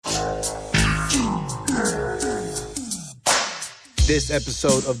This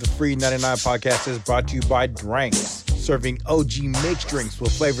episode of the Free 99 podcast is brought to you by Dranks, serving OG mixed drinks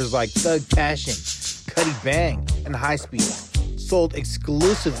with flavors like Thug Passion, Cuddy Bang, and High Speed. Sold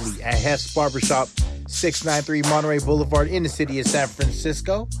exclusively at Hef's Barbershop, 693 Monterey Boulevard in the city of San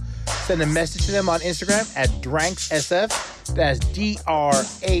Francisco. Send a message to them on Instagram at DranksSF. That's DRANKXSF.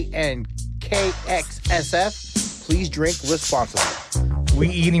 Please drink responsibly. We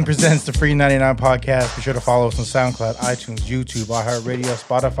Eating presents the Free 99 podcast. Be sure to follow us on SoundCloud, iTunes, YouTube, iHeartRadio,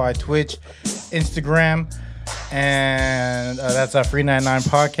 Spotify, Twitch, Instagram. And that's our Free 99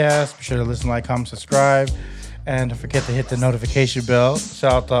 podcast. Be sure to listen, like, comment, subscribe. And don't forget to hit the notification bell.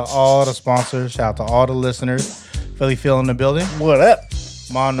 Shout out to all the sponsors. Shout out to all the listeners. Philly Phil in the building. What up?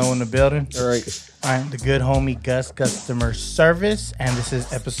 Mono in the building. All right. I'm the good homie Gus, customer service. And this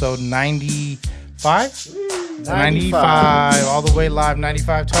is episode 95? 95. All the way live.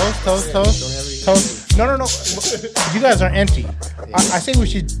 95. Toast. No. You guys are empty. I think we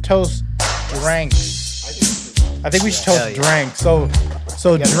should toast Dranks. I think we should toast Dranks. So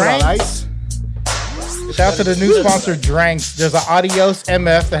Dranks. Shout out to the new sponsor, Dranks. There's an Adios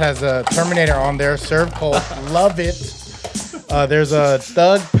MF that has a Terminator on there. Serve cold. Love it. There's a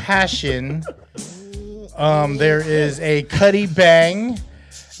Thug Passion. There is a Cuddy Bang.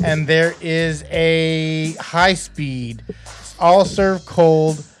 And there is a High Speed. All served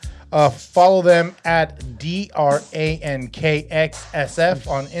cold. Follow them at DRANKXSF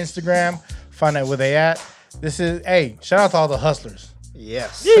on Instagram. Find out where they at. Shout out to all the hustlers.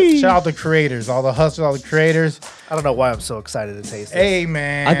 Yes. Shout out to creators, all the hustlers, all the creators. I don't know why I'm so excited to taste this. Hey,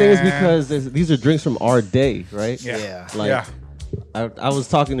 man. I think it's because these are drinks from our day, right? Yeah. I was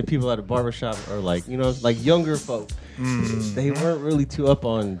talking to people at a barbershop or like younger folk. They weren't really too up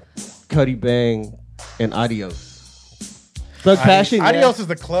on Cuddy Bang and Adios. Thug Passion. Adios is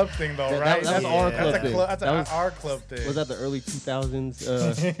the club thing, though, right? That's our club thing. That's our club thing. Was that the early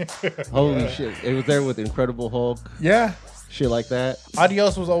 2000s? Holy shit. It was there with Incredible Hulk. Yeah. Shit like that.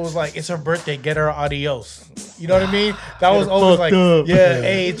 Adios was always like, it's her birthday, get her adios. You know what I mean? That was always like,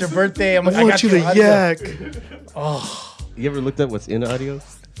 hey, it's her birthday. I'm like, I got you the yak. Oh. You ever looked up what's in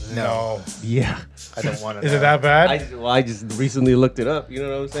Adios? No. Yeah. I don't want to. Is it that bad? I just recently looked it up. You know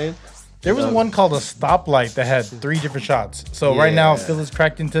what I'm saying? There was one called a Stoplight that had 3 different shots. So right now, Phil is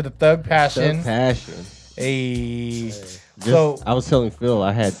cracked into the Thug Passion. Thug Passion. I was telling Phil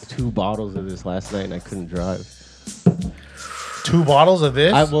I had 2 bottles of this last night and I couldn't drive. 2 bottles of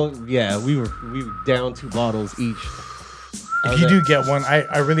this? We were down 2 bottles each. If you do get one,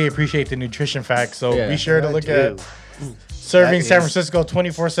 I really appreciate the nutrition facts. So be sure to look at Serving San Francisco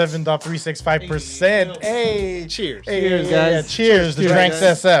 24/7.365%. Hey, cheers. Hey, cheers, guys. Yeah, cheers to Dranks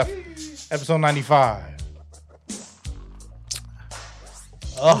SF, episode 95.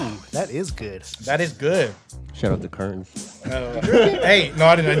 Oh, that is good. That is good. Shout out to Kearns. Hey, no,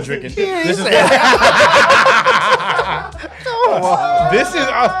 I didn't drink it. This is.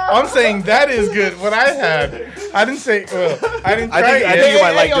 I'm saying that is good. What I had, I didn't say. Well, I didn't try it. I think you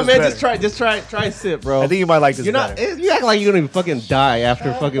might like this better. Just try a sip, bro. I think you might like this better. You act like you're gonna fucking die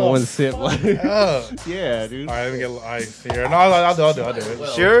after fucking one sip. Yeah, dude. All right, let me get ice here. No, I'll do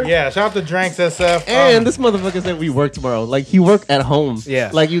it. Sure. Yeah. Shout out to Dranks SF. And this motherfucker said we work tomorrow. Like he work at home.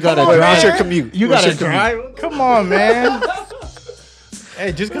 Yeah. Like you gotta drive. drive. What's your commute? You gotta drive. Come on, man.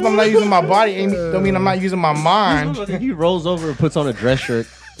 Hey, just because I'm not using my body don't mean I'm not using my mind. He rolls over and puts on a dress shirt.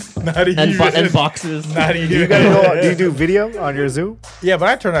 Not even. And boxes. Not even. Do you do video on your Zoom? Yeah, but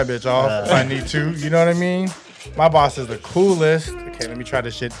I turn that bitch off if I need to. You know what I mean? My boss is the coolest. Okay, let me try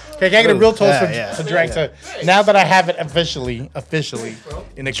this shit. Okay, can I get a real toast for Dranks? Now that I have it officially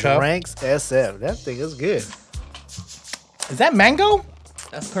in the cup. Dranks SF. That thing is good. Is that mango?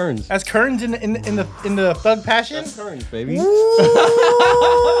 That's Kearns. That's Kearns in the Thug Passion. That's Kearns, baby. Ooh,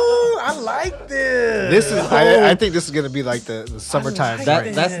 I like this. I think this is gonna be like the summertime.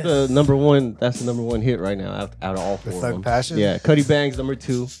 That's the number one. That's the number 1 hit right now out of all 4 of them. Thug Passion. Yeah, Cuddy Bang's number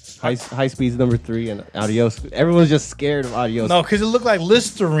 2. High Speed's number 3, and Adios. Everyone's just scared of Adios. No, because it looked like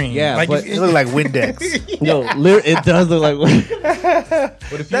Listerine. Yeah, like but it looked like Windex. No, it does look like.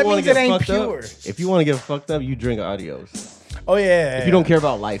 But if that you want means to it get ain't fucked pure. up, if you want to get fucked up, you drink Adios. Oh yeah. If you don't care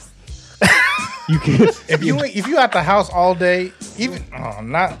about life, you can. If you at the house all day, if you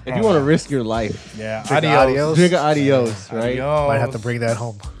want to risk your life, adios. Drink Adios, right? Adios. Might have to bring that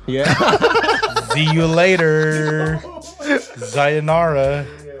home. Yeah. See you later. Sayonara.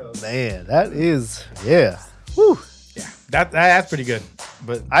 Man, that is Woo. Yeah, that's pretty good.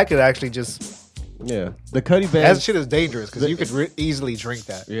 But I could actually just. Yeah, the Cuddy Bang. That shit is dangerous because you could easily drink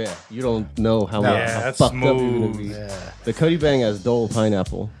that. Yeah, you don't know how that's fucked smooth. up you're gonna be. Yeah. The Cuddy Bang has Dole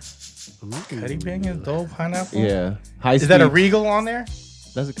pineapple. Cuddy Bang is dope pineapple. Yeah. High Is that a Regal on there?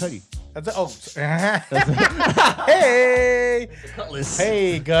 That's a Cuddy. That's a, hey, Cutlass.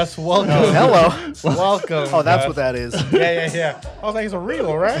 hey, Gus, welcome. Hello. Welcome. Oh, that's Gus. what that is. Yeah. I was like, it's a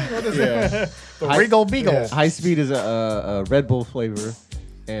Regal, right? What is Yeah. it? The Regal Beagle. High Speed is a Red Bull flavor,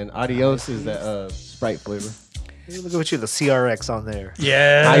 and Adios is the Sprite flavor. Look at you, the CRX on there.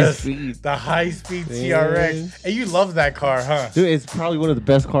 Yes. High Speed. The high speed Yeah. CRX. And you love that car, huh? Dude, it's probably one of the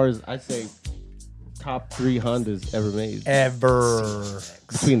best cars, I'd say, top 3 Hondas ever made. Ever.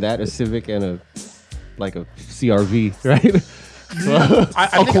 Between that, a Civic, and a CRV, right? I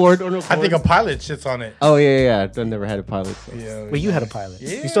think- Accord or no I think a Accord? Pilot shits on it. Oh, yeah. I never had a Pilot. So. Yeah. Wait, you had a Pilot.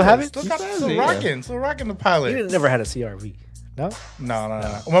 Yeah, You still have it? Still, Still still have it, rocking. Still rocking the Pilot. You never had a CRV. No?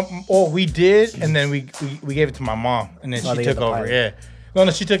 No. Well, we did, and then we gave it to my mom, and then Oh, she they took got the over. Pilot. Yeah.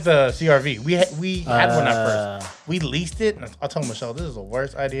 No, she took the CRV. We had one at first. We leased it. And I told Michelle, this is the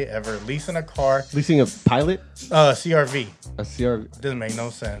worst idea ever. Leasing a car, Leasing a Pilot? CRV. A CRV? Doesn't make no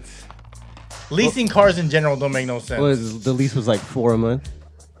sense. Leasing cars in general don't make no sense. The lease was like $4 a month?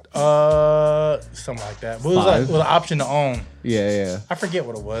 Something like that. But it was like Five. with an option to own. Yeah. I forget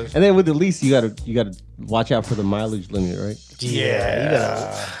what it was. And then with the lease, you gotta watch out for the mileage limit, right? Yeah. You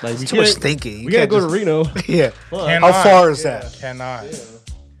gotta, Like it's too much thinking. We gotta go to Reno. Yeah. Cannot. How far is that? Cannot.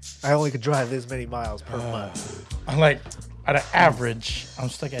 I only could drive this many miles per month. I'm like, at an average, I'm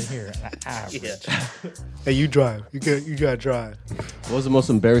stuck at here. At an average. Hey, you drive. You gotta drive. What was the most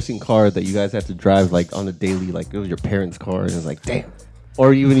embarrassing car that you guys had to drive like on a daily? Like it was your parents' car, and it was like, damn.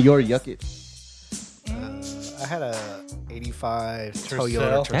 Or even your Yuck It. I had a 85 Tercel?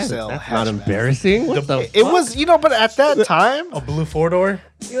 Toyota Tercel. That's not hatchback. embarrassing. What the It was, but at that time, A blue 4-door?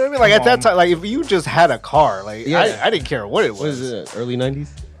 you know what I mean? Like, Come at that on. time, like, if you just had a car, like, Yeah. I didn't care what it What was. is it? Early 90s?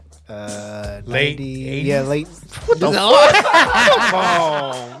 Late 90, 80s? Yeah, late. What the fuck? Come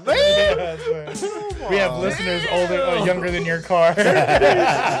on, man. We have listeners younger than your car.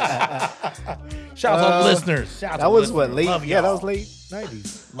 Shouts out listeners. Shouts That out was what, listeners. late? Love Yeah, that y'all. was late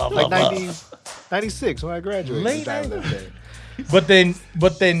 90s. Love, Like love, 90, 96 when I graduated. Late Back in the day. But then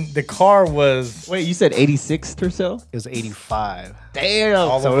the car was Wait, you said 86 Tercel? It was 85. Damn.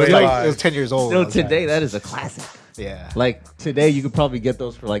 All the So it way was like, live. it was 10 years old. Still I was like, today, that is a classic. yeah. Like today, you could probably get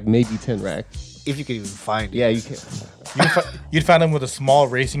those for like maybe 10 racks. If you could even find it. Yeah, you can. you'd find them with the small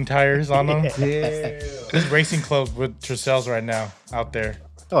racing tires on them. Yeah. There's racing clubs with Tercels right now out there.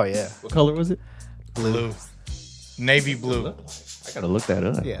 Oh, yeah. What color was it? Blue. Navy blue. I gotta look that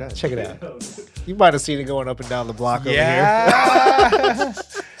up. Yeah, check it out. You might have seen it going up and down the block over here. Yeah.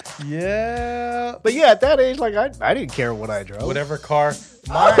 Yeah. But yeah, at that age, like, I didn't care what I drove. Whatever car.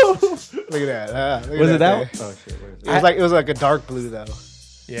 Mine, Look at that. Look at Was it that? thing. Oh shit. Where is it? It was like a dark blue though.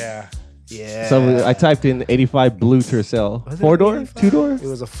 yeah. Yeah. So I typed in 85 blue Tercel. Was it 4-door? 85? 2-door? It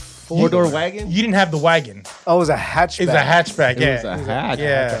was a 4-door wagon? You didn't have the wagon. Oh, it was a hatchback. It was a hatchback. It Yeah. was a hatch.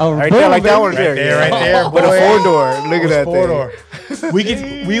 Yeah. Oh, Right there, like that one Right there. there, yeah. right there, With a boy. 4-door. Look at that thing.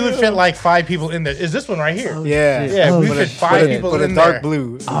 4-door. We would fit like 5 people in there. Is this one right here? Yeah. shit. Yeah, Oh, we but fit a- 5 people With in a dark there.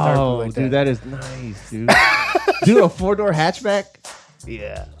 blue. It was dark blue Oh, like dude, that. that is nice, dude. Dude, a 4-door hatchback?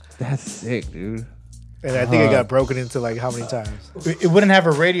 Yeah. That's sick, dude. And I think it got broken into like how many times? It wouldn't have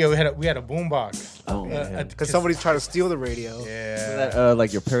a radio. We had a boombox. Oh, man. Because somebody's trying to steal the radio. Yeah. That,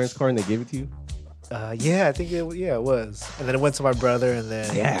 like your parents' car and they gave it to you? Yeah, I think it was. And then it went to my brother, and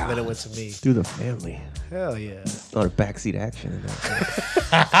then it went to me. Through the family. Hell yeah. Not a backseat action in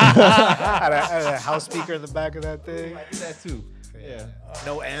that. I had a house speaker in the back of that thing. that too. Yeah.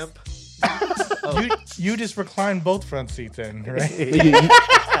 No amp. You just reclined both front seats in, right?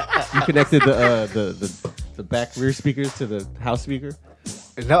 You connected the back rear speakers to the house speaker.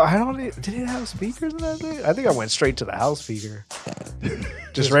 No, I don't. Did it have speakers in that thing? I think I went straight to the house speaker.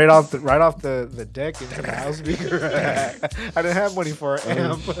 Just right off the deck into the house speaker. I didn't have money for an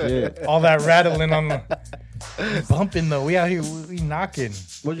amp. Shit. All that rattling on the bumping though. We out here, we knocking.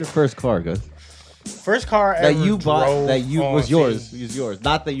 What was your first car, Gus? First car I That ever you bought drove that you on was yours. scene. Was yours.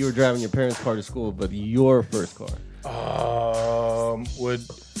 Not that you were driving your parents' car to school, but your first car.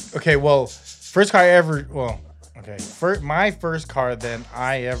 First car I ever my first car then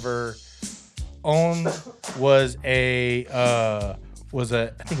I ever owned was I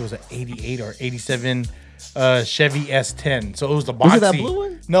think it was an 88 or 87 Chevy S10. So it was the boxy. Was it that blue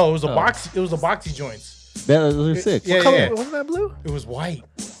one? No, it was Oh. It was the boxy joints. Those are sick. Yeah, Color, yeah. wasn't that blue? It was white.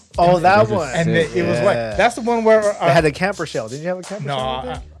 Oh, that Those are one. sick. And it was white. That's the one where It had the camper shell. Didn't you have a camper no,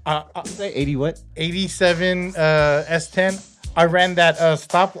 shell? with it? Say 80 what? 87 S10. I ran that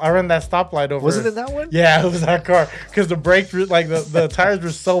stoplight over. Was it in that one? Yeah, it was that car because the brakes were like the tires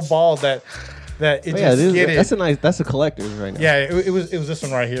were so bald that that it Oh, yeah, just get it. that's a nice. That's a collector's right now. Yeah, it was this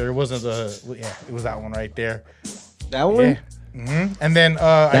one right here. It wasn't it was that one right there. That one. Yeah. And then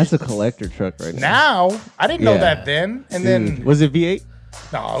That's a collector truck right now. now I didn't know Yeah. that then. And then Dude, was it V8?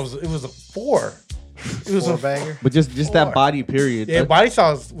 no, it was a 4. It was Four a banger. But just Four. that body period. Yeah, body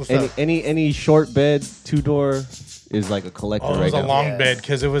saws was up. Any short bed 2-door is like a collector Oh, it right was a now. long Yeah. bed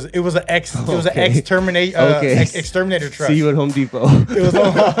because it was an Okay. exterminator Okay. exterminator truck. See you at Home Depot. It was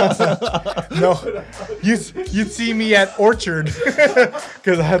no, you'd see me at Orchard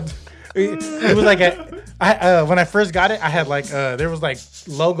because it was like when I first got it, I had like there was like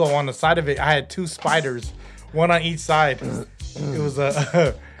logo on the side of it. I had 2 spiders, one on each side. It was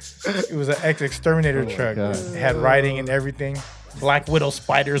an exterminator truck. God. It had writing and everything. Black Widow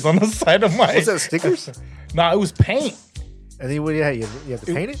spiders on the side of my. What's that, stickers? No, it was paint. And then what do you have? You have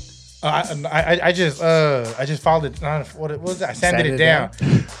to paint it? I just followed it. What was it? I sanded Sanded it it down.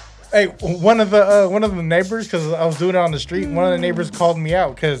 Hey, one of the neighbors, because I was doing it on the street. One of the neighbors called me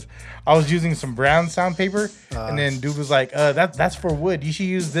out because I was using some brown sandpaper, and then dude was like, "That's for wood. You should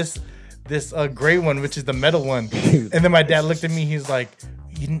use this gray one, which is the metal one." And then my dad looked at me. He's like,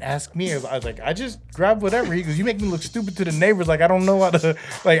 "You didn't ask me." I was like, "I just grabbed whatever." He goes, "You make me look stupid to the neighbors. Like I don't know how to.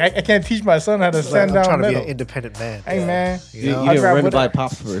 Like I can't teach my son how to sand I'm down trying to be metal." an independent man. Hey man, You know, I didn't grab run it by whatever.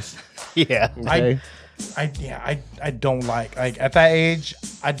 Pops first. Yeah. Okay? I don't like at that age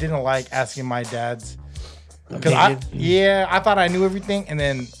I didn't like asking my dads because I thought I knew everything and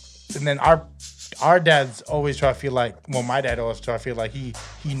then our dads always try to feel like my dad always try to feel like he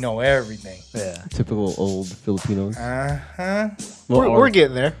know everything. Yeah. Typical old Filipinos. Uh-huh. We're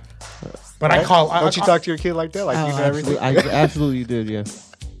getting there. But I call Don't you talk to your kid like that? Like you know everything? I absolutely did, yeah.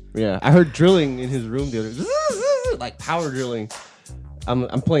 Yeah, I heard drilling in his room the other day. Like power drilling.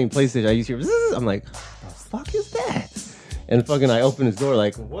 I'm playing PlayStation. I used to hear, I'm like, the fuck is that? And fucking I opened his door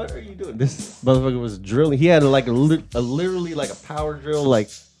like, what are you doing? This motherfucker was drilling. He had like literally like a power drill like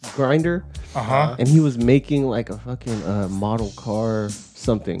grinder. Uh-huh. And he was making like a fucking model car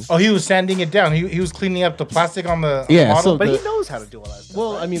something. Oh, he was sanding it down. He was cleaning up the plastic on the Yeah, model. so But the- he knows how to do all that stuff.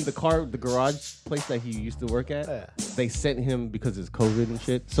 Well, right? I mean, the garage place that he used to work at, Yeah. they sent him because it's COVID and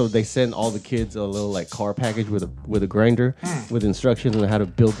shit. So they send all the kids a little like car package with a grinder with instructions on how to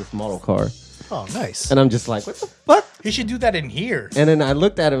build this model car. Oh, nice. And I'm just like, what the fuck? He should do that in here. And then I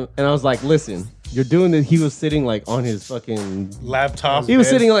looked at him and I was like, listen, you're doing this. He was sitting like on his fucking. Laptop. He was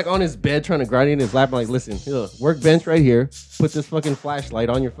bed. sitting like on his bed trying to grind it in his lap. I'm like, listen, look, workbench right here. Put this fucking flashlight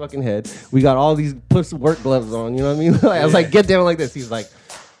on your fucking head. We got all these. Put some work gloves on. You know what I mean? Like, I was like, get down like this. He's like,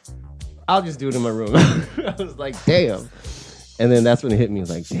 I'll just do it in my room. I was like, damn. And then that's when it hit me. I was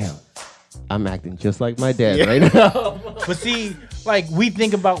like, damn, I'm acting just like my dad right now. But see, like we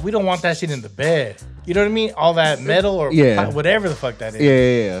don't want that shit in the bed. You know what I mean? All that metal or whatever the fuck that is.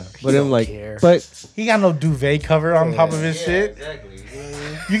 Yeah. But I'm don't like, care. but He got no duvet cover on top of his shit. exactly.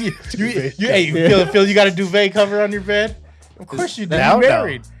 Hey, Phil, you got a duvet cover on your bed? Of course you do. Now, You no.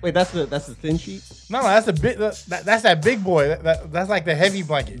 married. Wait, that's the thin sheet. No, that's a big. That's that big boy. That's like the heavy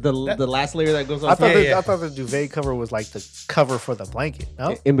blanket. The That- last layer that goes on I thought Yeah. I thought the duvet cover was like the cover for the blanket.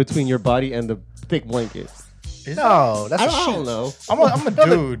 No, in between your body and the thick blanket. is no, that's I a don't sheet. know. I'm a No,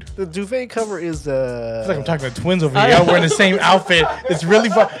 dude. The duvet cover is It's like I'm the. talking to twins over here. Y'all wearing the same outfit. It's really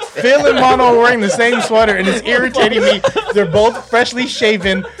fun. Phil and Mono are wearing the same sweater, and it's irritating me. They're both freshly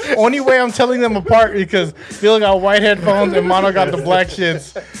shaven. Only way I'm telling them apart is because Phil got white headphones and Mono got the black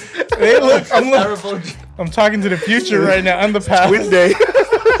shits. They look. I'm talking to the future right now. I'm the past. Twin day.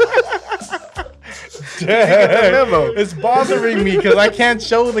 memo. It's bothering me because I can't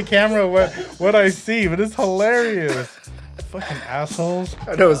show the camera what I see, but it's hilarious. Fucking assholes.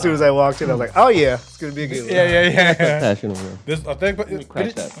 I know. As soon as I walked in, I was like, "Oh yeah, it's gonna be a good one." Yeah. Passion over here. This I think.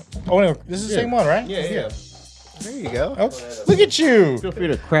 Crash that. Oh, no, this is the same one, right? Yeah. There you go. Oh, look at you. Feel free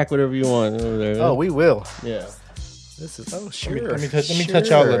to crack whatever you want over there. Oh, we will. yeah. This is sure. Let me touch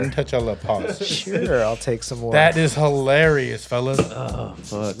y'all. Let me touch y'all. Pause. Sure, I'll take some more. That is hilarious, fellas. Oh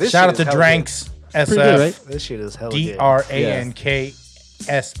fuck. This Shout out shit to is hella Dranks Pretty good, right? SF. This shit is hella good.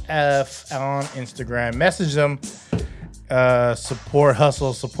 DRANKSF on Instagram. Message them. Support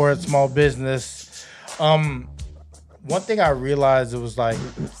hustle. Support small business. One thing I realized, it was like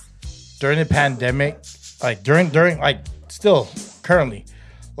during the pandemic, like during like still currently,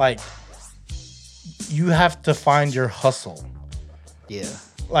 like you have to find your hustle. Yeah.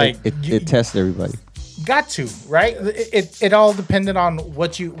 Like It tests everybody. got to, right? It all depended on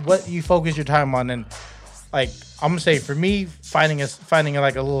what you focus your time on. And like I'm gonna say, for me, finding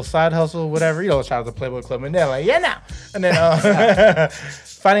like a little side hustle, whatever, shout out to Playboy Club, and then like, yeah, now, and then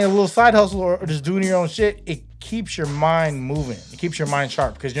finding a little side hustle or just doing your own shit, keeps your mind moving. It keeps your mind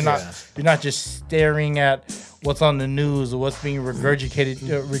sharp because you're Yeah. not just staring at what's on the news or what's being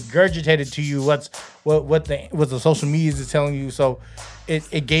regurgitated to you. What the social media is telling you. So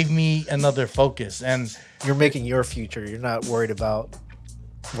it gave me another focus, and You're making your future. You're not worried about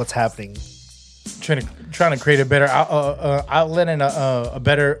what's happening. trying to create a better outlet and a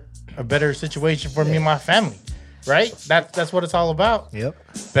better situation for me and my family. Right? That's what it's all about. Yep.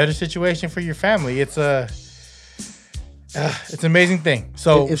 Better situation for your family. It's an amazing thing.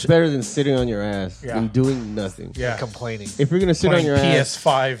 So It's better than sitting on your ass Yeah. and doing nothing. yeah, Complaining. If you're gonna sit on playing your ass,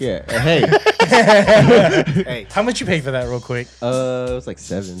 PS5. yeah. Hey, Hey. How much you pay for that, real quick? it was like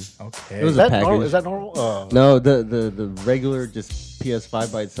 7. Okay. It was Is a that package. normal? Is that normal? No, the regular just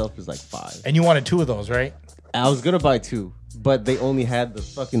PS5 by itself is like 5. And you wanted 2 of those, right? I was gonna buy 2, but they only had the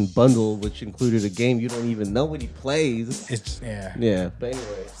fucking bundle, which included a game you don't even know what he plays. It's yeah. Yeah, but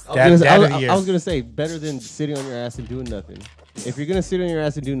anyway, Dad of the year. I was gonna say better than sitting on your ass and doing nothing. If you're gonna sit on your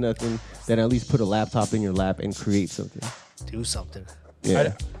ass and do nothing, then at least put a laptop in your lap and create something. Do something.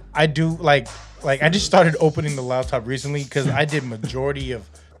 Yeah, I do like I just started opening the laptop recently because I did majority of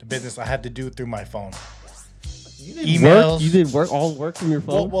the business I had to do through my phone. Emails. You did all work from your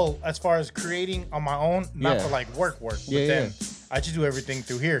phone. Well, as far as creating on my own, not Yeah. for like work, but Yeah, then I just do everything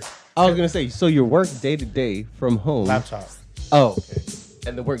through here. I was gonna say, so your work day to day from home. Laptop. Oh, okay.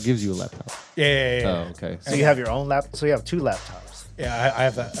 And the work gives you a laptop. Yeah. Oh, okay. So you have your own lap. So you have 2 laptops. Yeah, I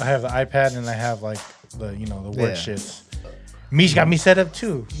have the iPad and I have like the the work Yeah. shits. Mish got me set up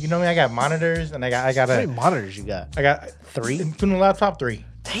too. You know me, I got monitors and I got How many monitors you got? 3? including the laptop 3.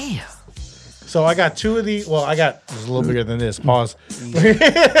 Damn. So I got 2 of these. Well, I got it's a little bigger than this. Pause.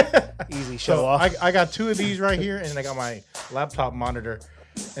 Easy show So off. I got 2 of these right here, and I got my laptop monitor,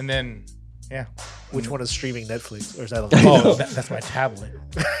 and then yeah. Which one is streaming Netflix? Or is that? Oh, that's my tablet.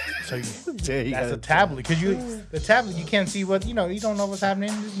 So Yeah, you that's got a tablet because the tablet you can't see what you don't know what's happening.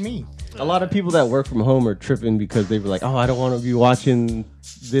 It's me. A lot of people that work from home are tripping because they were like, "Oh, I don't want to be watching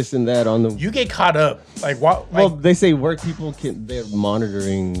this and that on the." You get caught up like what? Well, Like, they say work people they're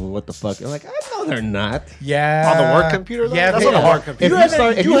monitoring what the fuck. I'm like, I know they're not. yeah, On the work computer, though? Yeah, That's they on a are. work computer. You, If you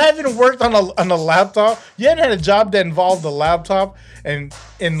start- if you you- haven't worked on a laptop. You haven't had a job that involved a laptop, and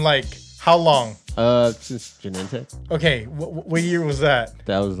in like how long? Since Genentech, Okay, what year was that?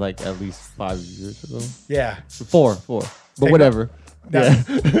 that was like at least 5 years ago. Yeah, 4, but Hey, whatever. that-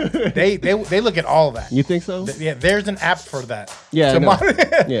 Yeah. they look at all that. You think so? Yeah, there's an app for that. Yeah, I To know.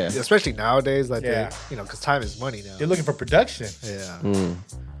 monitor- Yeah. Especially nowadays, like Yeah. because time is money now. They're looking for production. Yeah. Mm.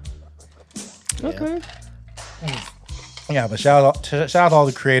 Okay. Yeah, but shout out to all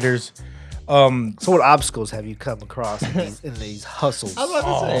the creators. So what obstacles have you come across in these hustles? I was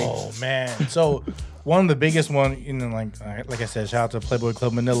about to say. Oh man! So one of the biggest one, like I said, shout out to Playboy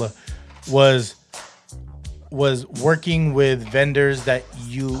Club Manila, was working with vendors that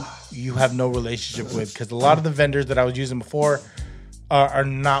you have no relationship with, because a lot of the vendors that I was using before are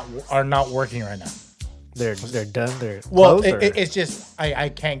not working right now. They're done. They're Well, closed, or- it's just I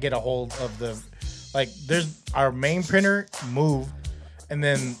can't get a hold of the there's our main printer moved, and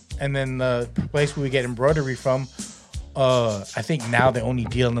then the place we get embroidery from, I think now they only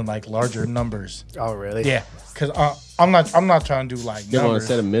deal in like larger numbers. oh really? Yeah, because I'm not trying to do like They want to numbers.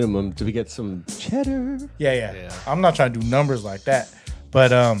 set a minimum to get some cheddar. Yeah. Yeah. I'm not trying to do numbers like that,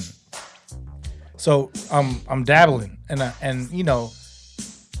 but so I'm dabbling, and you know,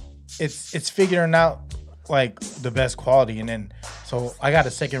 it's figuring out like the best quality, and then so I got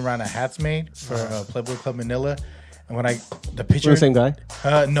a second round of hats made for Playboy Club Manila, and when the picture, You're the same guy.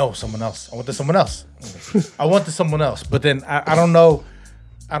 no, someone else. I went to someone else. But then I don't know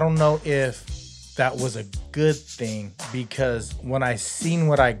if that was a good thing, because when I seen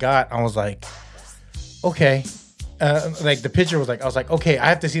what I got, I was like, okay. Like the picture was like, I was like, okay, I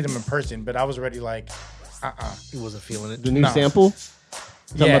have to see them in person, but I was already like, He wasn't feeling it. The new No. sample.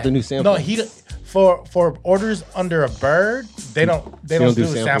 Talking about the new sample. No, for orders under a bird, they don't do do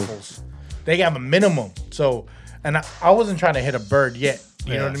samples. They have a minimum. So, and I wasn't trying to hit a bird yet.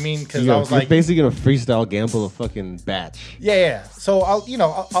 You know what I mean? Because I was you're like, basically gonna freestyle gamble a fucking batch. yeah. So I'll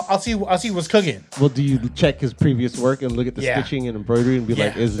see what's cooking. Well, do you check his previous work and look at the Yeah. stitching and embroidery and be Yeah.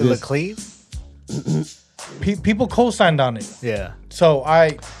 like, is They look this? clean. People co-signed on it. Yeah. So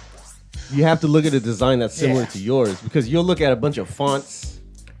You have to look at a design that's similar Yeah. to yours, because you'll look at a bunch of fonts,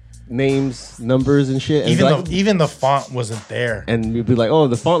 names, numbers, and shit, and even the font wasn't there. and you'll be like, oh,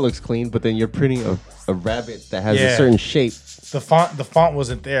 the font looks clean, but then you're printing a rabbit that has Yeah. a certain shape. The font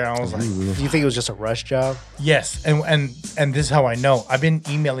wasn't there. I was like, Do you think it was just a rush job? yes, and this is how I know. I've been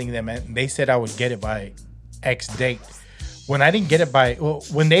emailing them, and they said I would get it by X date. When I didn't get it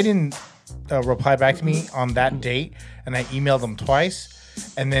when they didn't reply back to me on that date, and I emailed them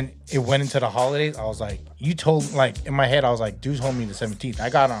twice, and then it went into the holidays. I was like, you told, like, in my head, I was like, dude told me the 17th. I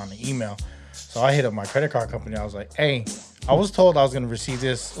got it on the email. So I hit up my credit card company. I was like, hey, I was told I was going to receive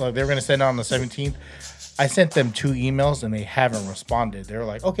this. Like, they were going to send it on the 17th. I sent them 2 emails, and they haven't responded. They were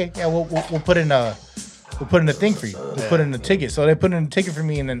like, okay, yeah, we'll put in a thing for you. We'll put in a ticket. So they put in a ticket for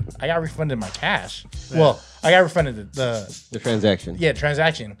me, and then I got refunded my cash. Yeah. Well, I got refunded the transaction. Yeah,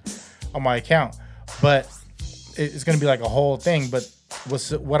 transaction on my account. But it's going to be like a whole thing. But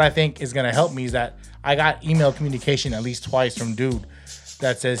what I think is going to help me is that I got email communication at least twice from dude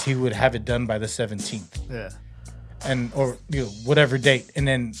that says he would have it done by the 17th. Yeah. And or whatever date, and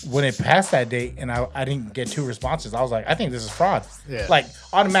then when it passed that date, and I didn't get 2 responses, I was like, I think this is fraud. Yeah. Like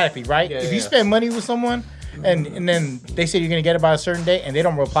automatically, right? Yeah, if you spend money with someone, and then they say you're gonna get it by a certain date, and they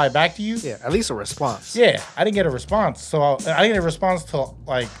don't reply back to you, Yeah, at least a response. yeah, I didn't get a response. So I didn't get a response till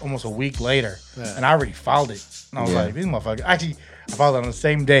like almost a week later, and I already filed it. And I was like, these motherfuckers. Actually, I filed it on the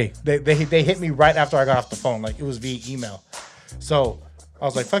same day. They hit me right after I got off the phone. Like it was via email. So I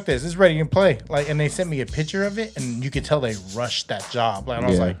was like, fuck this. It's ready to play. Like, and they sent me a picture of it, and you could tell they rushed that job. Like, and I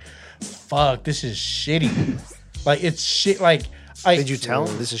was like, fuck, this is shitty. Like, it's shit. Like, did you tell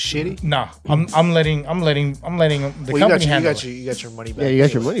them this is shitty? Nah, I'm letting the company handle it. You got your money back. Yeah, you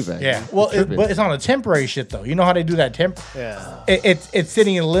got your money back. Yeah, well, but it's on a temporary shit though. You know how they do that temp? Yeah. It's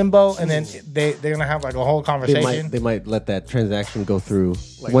sitting in limbo, and then they're gonna have like a whole conversation. They might let that transaction go through.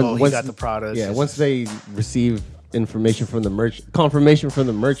 Like, he got the product. Yeah, once they receive information from the confirmation from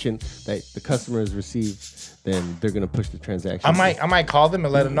the merchant that the customer has received, then they're gonna push the transaction. I might call them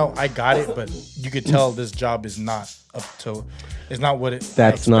and let them know I got it, but you could tell this job is not up to. It's not what it.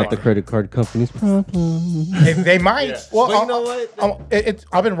 That's not the credit card company's problem. They might. Yeah. Well, but you know what?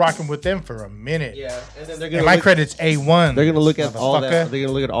 I've been rocking with them for a minute. Yeah, and then they're gonna. And my credit's A1. They're gonna look at all that. They're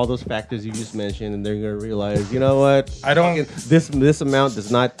gonna look at all those factors you just mentioned, and they're gonna realize, you know what? I don't. This amount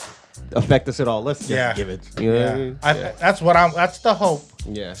does not affect us at all. Let's just give it. You know what I mean? That's the hope.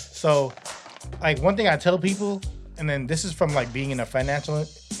 Yeah. So, like, one thing I tell people, and then this is from like being in a financial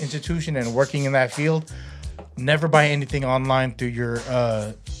institution and working in that field, never buy anything online through your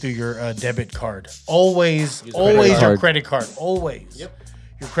debit card. Always your credit card. Always. Yep.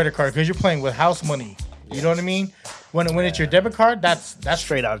 Your credit card, because you're playing with house money. You know what I mean? When it's your debit card, that's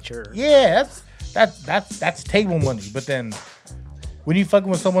straight out your. Yeah, that's table money. But then when you fucking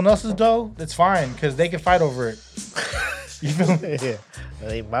with someone else's dough, that's fine because they can fight over it. You feel me? Yeah,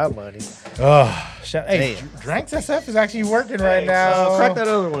 that ain't my money. Oh, hey, Dranks SF is actually working right now. Crack that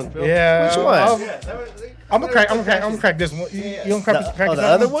other one, Phil. Yeah. Which one? I'm gonna crack this one. You don't crack the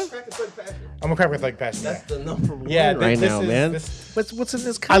other one? I'm gonna crack with like passion. That's the number one right now, man. What's in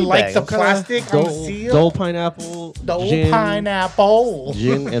this? I like the plastic. Dole pineapple.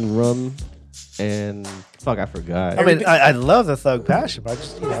 Gin and rum, and fuck, I forgot. I mean, I love the Thug Passion, but I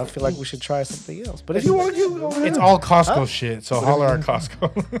just I feel like we should try something else. But if you want to do it, it's all Costco shit. So holler at Costco.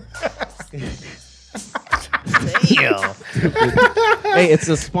 Damn. Hey, it's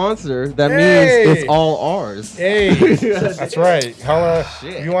a sponsor. That means it's all ours. Hey, that's right. Holler.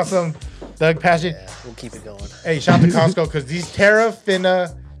 If you want some Thug Passion, we'll keep it going. Hey, shout out to Costco because these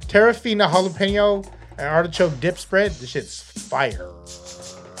Terrafina jalapeno and artichoke dip spread, this shit's fire.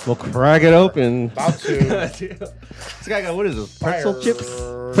 We'll crack it open. About to. This guy got, what is this? Pretzel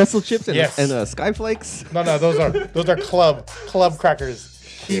chips and Skyflakes? No, those are club crackers.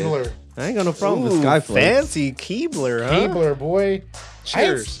 Keebler. I ain't got no problem with Skyflakes. Fancy Keebler, huh? Keebler, boy.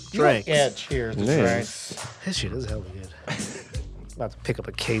 Cheers. Drinks. Yeah, cheers to drinks. This shit is hella good. About to pick up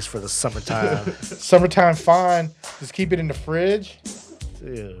a case for the summertime. Summertime fine. Just keep it in the fridge.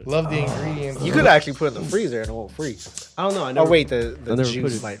 Dude. Love the ingredients. You could actually put it in the freezer and it won't freeze. I don't know. The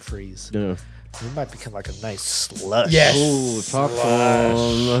juice might freeze. Yeah. It might become like a nice slush. Yes. Ooh, talk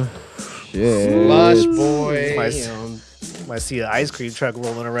some shit. Slush, boy. Might see an ice cream truck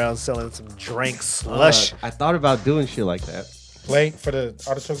rolling around selling some drink slush. I thought about doing shit like that. Plate for the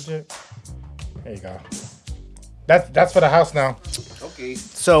artichoke chip. There you go. That's for the house now. Okay.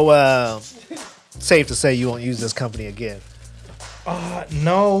 So, safe to say you won't use this company again.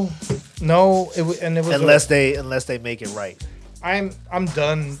 No. It was unless they make it right. I'm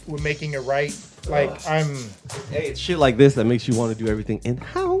done with making it right. Like Hey, it's shit like this that makes you want to do everything in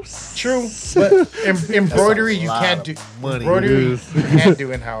house. True, but embroidery you can't do. Embroidery you can't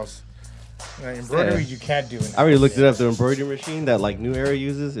do in house. Embroidery you can't do in house. I already looked it up. The embroidery machine that like New Era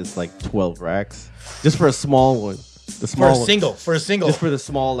uses, it's like 12 racks just for a small one. The small for a single. Just for the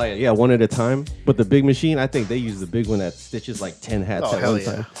small, like, one at a time. But the big machine, I think they use the big one that stitches like 10 hats at one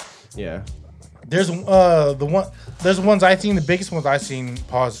time. Yeah. There's there's the ones I seen. The biggest ones I seen.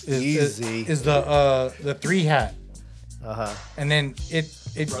 Pause Easy. is the 3 hat, and then it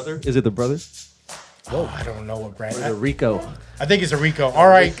Brother? Is it the brother? I don't know what brand. Or the Rico? I think it's a Rico. All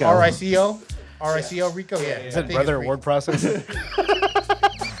right, Rico. RICO, Rico. Yeah, Is it brother word processor?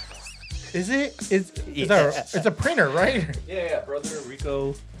 Is it? It's a printer, right? Yeah, brother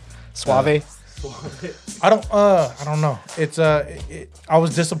Rico. Suave. I don't know. It's I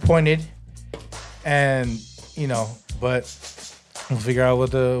was disappointed, and but we'll figure out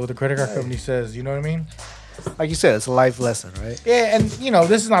what the credit card company says. You know what I mean? Like you said, it's a life lesson, right? Yeah, and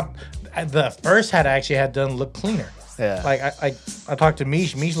this is not the first hat I actually had done look cleaner. Yeah. Like I talked to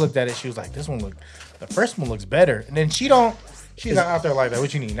Mish. Mish looked at it. She was like, the first one looks better. And then she's not out there like that.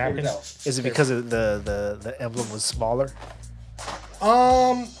 What you need? Napkins? Is it because of the emblem was smaller?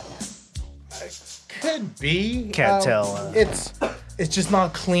 Could be. Can't tell. It's just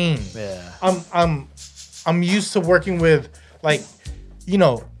not clean. Yeah. I'm used to working with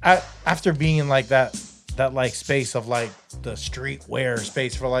after being in like that like space of like the streetwear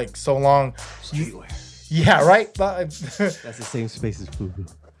space for like so long. Yeah, right. That's the same space as FUBU.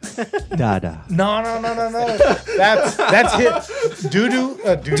 Dada. No. That's it. Doo-doo.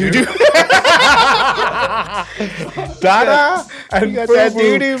 Doo-doo. Dada and You got that FUBU.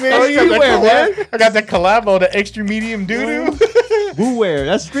 doo-doo, man. Oh, you wear, man. I got the collabo, the extra medium doo-doo. Woo wear.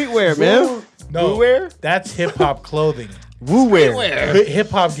 That's streetwear, man. No, Woo-wear? that's hip hop clothing. Woo wear. Hip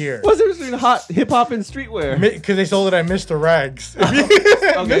hop gear. What's the difference between hot hip hop and streetwear? Because they sold it at Mr. Rags.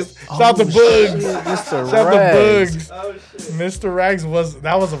 Okay. Shout out the bugs. Mr. Shout out Rags. the bugs. Mr. Rags was a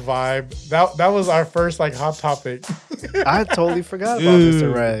vibe. That was our first like hot topic. I totally forgot about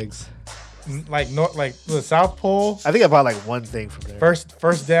Mr. Rags. like the South Pole. I think I bought like one thing from there.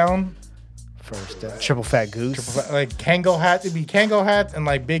 First down. Triple fat goose. Like Kango hats. It'd be Kango hats and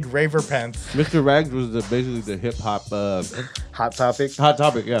like big raver pants. Mr. Rags was basically the hip hop Hot topic. hot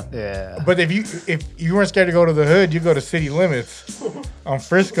topic. Yeah. Yeah. But if you weren't scared to go to the hood, you go to City Limits on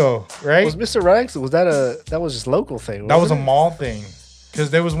Frisco, right? Was Mr. Rags? That was just local thing? That was a wasn't it? mall thing. Because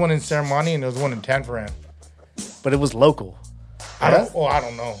there was one in Sermoni and there was one in Tanforan. But it was local. I don't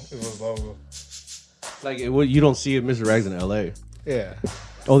know. It was local. Like you don't see Mr. Rags in L.A. Yeah.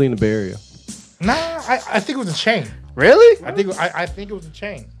 Only in the Bay Area. Nah, I think it was a chain. Really? I think it was a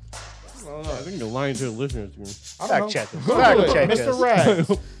chain. I think you're lying to the listeners. I don't know. Fact check this. Google Fact it. check Mr. this. Rags.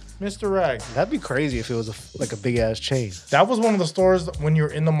 Mr. Rags. That'd be crazy if it was like a big ass chain. That was one of the stores when you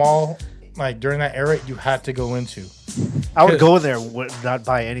were in the mall, like during that era, you had to go into. I would go in there and not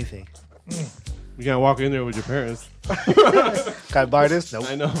buy anything. You gotta walk in there with your parents. Can I buy this? Nope.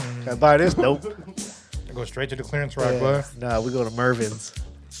 I know. Can I buy this? Nope. Go straight to the clearance rack, Yeah. bud. Nah, we go to Mervin's.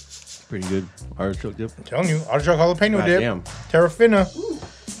 Pretty good artichoke dip. I'm telling you, artichoke jalapeno God dip. damn. Terrafina.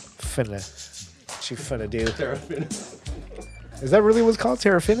 She finna do. Is that really what's called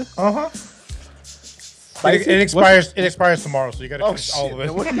Terrafina? Uh-huh. It expires tomorrow, so you gotta finish all of it.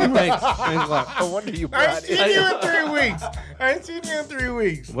 Thanks a lot. No wonder you I brought ain't seen you in 3 weeks. I ain't seen you in 3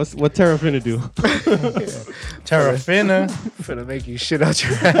 weeks. What Terrafina do? Terrafina. Finna make you shit out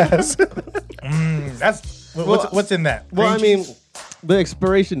your ass. That's what's in that? Well, I Cream mean, the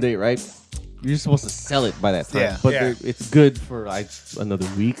expiration date, right? You're supposed to sell it by that time. Yeah. But Yeah. it's good for like another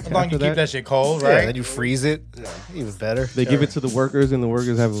week. As long as after you keep that shit cold, Yeah, right? then you freeze it. Even better. They give it to the workers, and the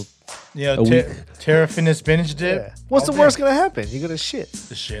workers have Yeah, a week. Terrafina spinach dip. Yeah. What's all the day. worst gonna happen? You're gonna shit.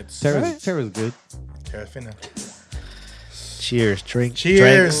 The shits. Terra's good. Terrafina. Cheers. Drink.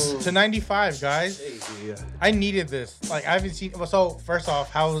 Cheers to 95, guys. I needed this. Like, I haven't seen. So, first off,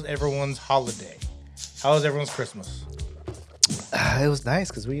 how was everyone's holiday? How was everyone's Christmas? It was nice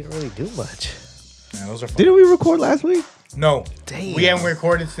because we didn't really do much. Man, those are fun. Didn't we record last week? No. Damn. We haven't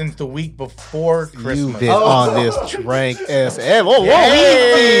recorded since the week before Christmas. You've been on this drink SM. Oh, whoa,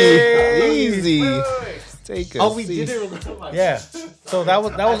 Yay! easy. Take a seat. record. Yeah. So that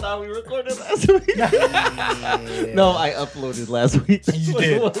was thought we recorded last week. No, I uploaded last week.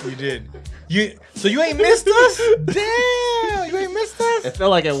 you did. So you ain't missed us? Damn, you ain't missed us? It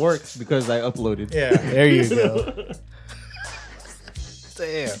felt like it worked because I uploaded. Yeah. There you go.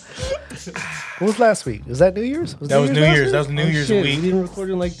 Damn. What was last week? Was that New Year's? That was New last Year's. week? That was New Year's shit, week. We didn't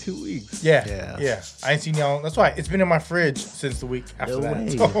record in like 2 weeks. Yeah. Yeah. I ain't seen y'all. That's why it's been in my fridge since the week after No that. way.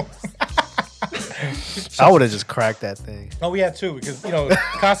 So- I would have just cracked that thing. Oh, we had two because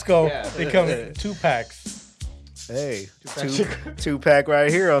Costco Yeah. they come 2 packs. Hey, two pack right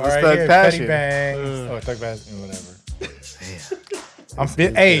here on All the right, Thug here, Passion. Petty Bang. Thug Passion, whatever. I'm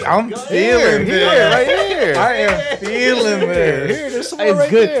feeling this. right here. I am feeling Here, this. there's some It's right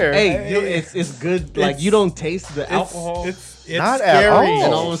good. there. Hey, it's good. Like you don't taste the alcohol. It's Not scary. at all.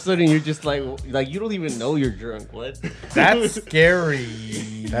 And all of a sudden, you're just like you don't even know you're drunk. What? That's scary.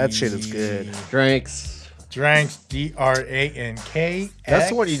 That shit is good. Drinks. Dranks, DRANK. That's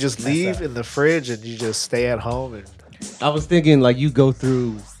the one you just leave in the fridge and you just stay at home and I was thinking like you go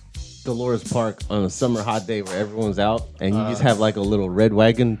through Dolores Park on a summer hot day where everyone's out, and you just have like a little red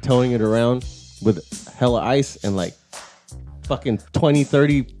wagon towing it around with hella ice and like fucking 20,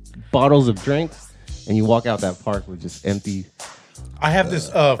 30 bottles of drinks, and you walk out that park with just empty. I have this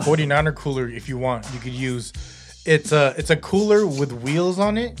 49er cooler. If you want, you could use. It's a cooler with wheels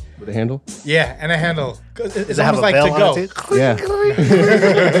on it. With a handle? Yeah, and a handle. It's does it have almost a like bell to on go. it too? Yeah.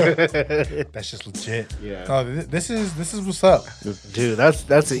 That's just legit. Yeah. No, this is what's up. Dude,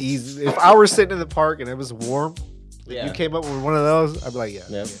 that's an easy. If I were sitting in the park and it was warm, Yeah. you came up with one of those, I'd be like, yeah,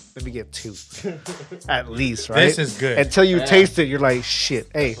 Yep. let me get 2. At least, right? This is good. Until you Yeah. taste it, you're like, shit,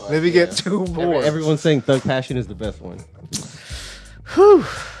 hey, let me get 2 more. Everyone's saying Thug Passion is the best one. Whew.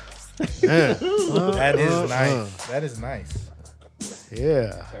 Yeah. That is nice. That is nice.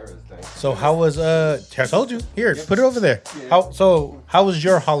 Yeah. So how was I told you. Here, put it over there. How was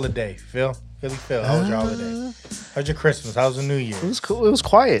your holiday, Phil? Phil, how was your holiday? How's your Christmas? How's the New Year? It was cool. It was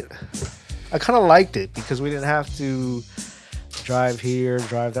quiet. I kind of liked it because we didn't have to drive here,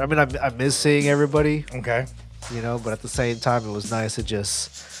 drive there. I mean, I miss seeing everybody, Okay. but at the same time, it was nice to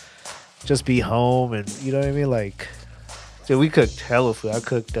just be home and, you know what I mean? Like, dude, we cooked hella food. I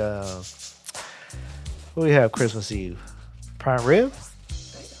cooked, what do we have Christmas Eve? Prime rib?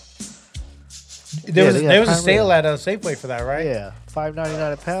 There was a prime sale rib. at Safeway for that, right? Yeah,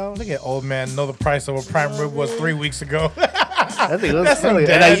 $5.99 a pound. Look at old man know the price of a prime rib was 3 weeks ago. I think it was That's some funny.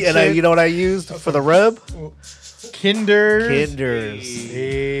 dad And I, shit. you know what I used for the rub? Kinders. Kinders.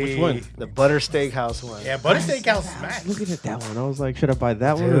 Hey. Which one? The butter steakhouse one. Yeah, Butter Steakhouse smack. Looking at that one, I was like, should I buy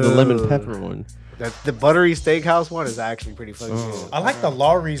that one or the lemon Dude. pepper one? The buttery steakhouse one is actually pretty fucking good. I like the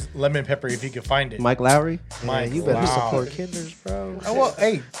Lawry's lemon pepper if you can find it. Mike Lowry? Man, you better wow. support Kinders, bro. Oh, well,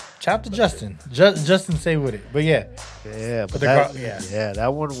 hey, chop to Justin. Justin say with it. But yeah, Yeah, but the that, gar- yeah. yeah,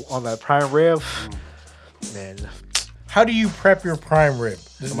 that one on that prime rib, man. how do you prep your prime rib?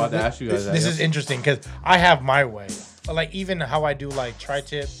 I'm about to ask you guys that, This yeah. is interesting because I have my way. Like even how I do like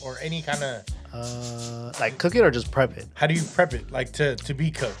tri-tip or any kind of. Like cook it or just prep it. How do you prep it like to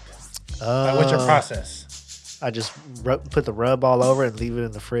be cooked? Like, what's your process? I just put the rub all over and leave it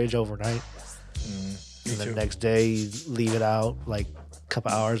in the fridge overnight. Me And the too. next day, you leave it out like a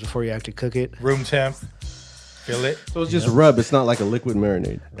couple hours before you actually cook it. Room temp. Feel it. So it's just rub. It's not like a liquid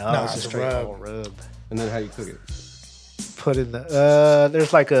marinade. No, Nah, it's it's just a straight rub. all rub. And then how you cook it? Put in the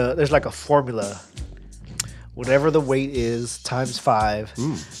there's like a formula. Whatever the weight is times 5,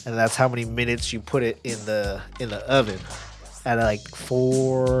 and that's how many minutes you put it in the oven at like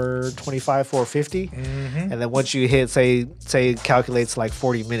 425, 450, and then once you hit say it calculates like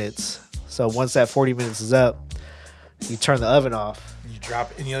 40 minutes. So once that 40 minutes is up, you turn the oven off You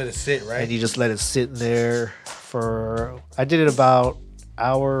drop it and you let it sit, right? and you just let it sit in there for. I did it about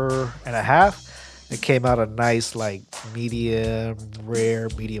hour and a half. It came out a nice like medium rare,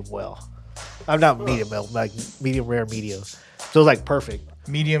 medium well. I'm not medium well, like medium rare, medium. So it was like perfect.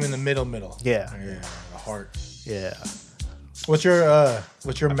 Medium in the middle. Yeah. Yeah. The heart. Yeah. What's your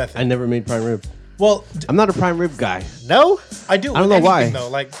method? I never made prime rib. Well, I'm not a prime rib guy. No? I do. I don't with know why. anything, though.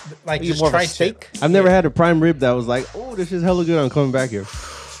 Like You just more of a tri-tip. steak? I've never had a prime rib that was like, oh, this is hella good. I'm coming back here.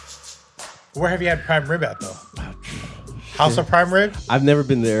 Where have you had prime rib at though? House of Prime Rib? I've never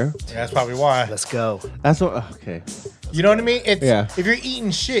been there. Yeah, that's probably why. Let's go. That's what. Okay. You know what I mean? It's Yeah. if you're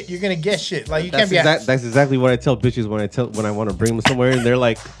eating shit, you're gonna get shit. Like you That's, can't be. that's exactly what I tell bitches when I want to bring them somewhere, and they're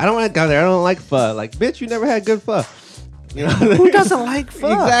like, I don't want to go there. I don't like pho. Like, bitch, you never had good pho. You know? Who doesn't like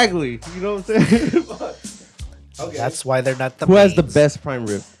pho? Exactly. You know what I'm saying? Okay. That's why they're not the Who has the mains. best prime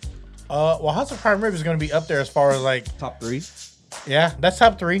rib? Well, House of Prime Rib is gonna be up there as far as like, Top 3. yeah, that's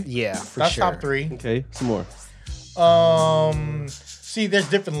top 3. Yeah, for That's sure. top 3. Okay, some more. See, there's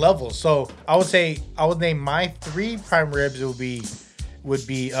different levels. So I would name my 3 prime ribs would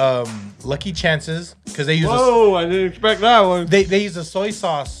be Lucky Chances because they use I didn't expect that one. they use a soy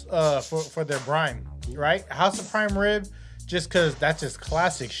sauce for their brine, right? House of Prime Rib, just because that's just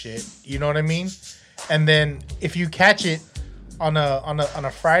classic shit. You know what I mean? And then if you catch it on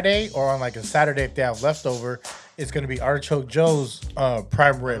a Friday or on like a Saturday if they have leftover, it's gonna be Artichoke Joe's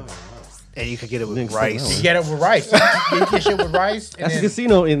prime rib. And you could get it with Didn't rice. expect You get it with rice. You get shit with rice. And That's a then,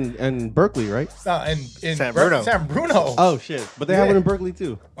 casino in Berkeley, right? in San Bruno. San Bruno. Oh shit! But they have one in Berkeley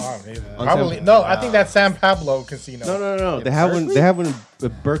too. Oh, maybe. On Probably. San- No, I think that's San Pablo Casino. No. They have one. They have one in the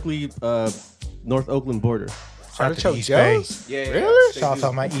Berkeley, North Oakland border. Shout out to Artichoke East Bay. Joe's? Yeah, Really? Shout out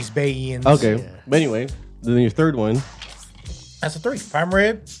to my East Bayians. Okay. Yeah. But anyway, then your third one, That's a 3. Prime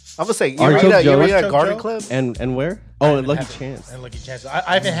rib. I'm gonna say you Artichoke ever eat Joe's? at Garden Joe? Club? and where? Oh, and Lucky Chance. And Lucky Chance.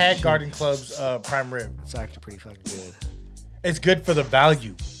 I haven't had Garden Club's prime rib. It's actually pretty fucking good. It's good for the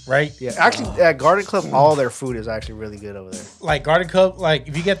value, right? Yeah, actually, at Garden Club, all their food is actually really good over there. Like Garden Club, like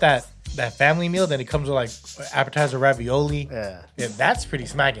if you get that family meal, then it comes with like appetizer ravioli. Yeah, That's pretty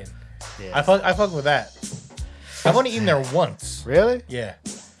smacking. yeah. I fuck with that. I've only eaten there once. Really? Yeah.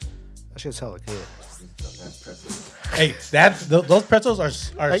 That shit's hella good. Hey, those pretzels are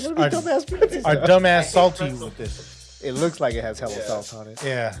dumbass salty with this. It looks like it has hella salt on it.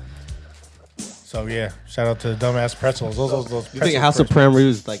 Yeah. So yeah, shout out to the dumbass pretzels. Those You think pretzels House of Prime Rib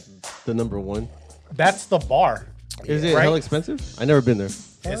is like the number one? That's the bar. Is it Right. hell expensive? I never been there.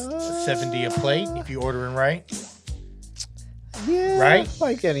 It's 70 a plate if you ordering right. Yeah, Right?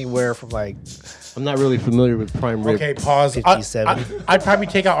 Like anywhere from like I'm not really familiar with prime rib. Okay, pause. 50, 70. I'd probably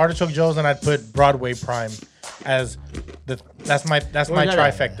take out Artichoke Joe's and I'd put Broadway Prime as that's my that at?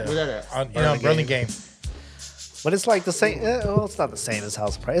 trifecta. Where's that at? On Burlingame. Burlingame. But it's like the same. Well, it's not the same as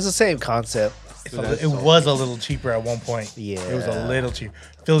House of Prime. It's the same concept. It was a little cheaper at one point. Yeah. It was a little cheap.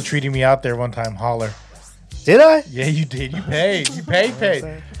 Phil treated me out there one time. Holler. Did I? Yeah, you did. You paid. You paid.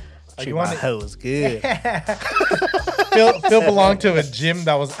 Treat you my want it- hoes good. Phil belonged to a gym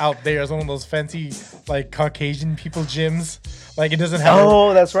that was out there. It was one of those fancy, like Caucasian people gyms. Like it doesn't have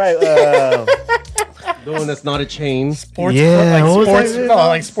Oh, that's right. The one that's not a chain. sports Yeah, club, what was like sports, that? no,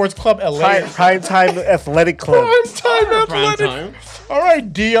 like Sports Club LA. Prime Time Athletic Club. Prime time. All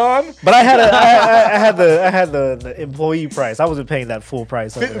right, Dion. But I had the employee price. I wasn't paying that full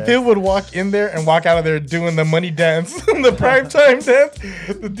price over there. Phil would walk in there and walk out of there doing the money dance, the prime time dance,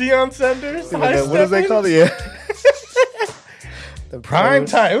 the Deion Sanders. What is they called it? Yeah. The Prime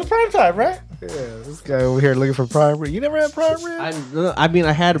time. It was prime time, right? Yeah, this guy over here looking for prime rib. You never had prime rib? I mean,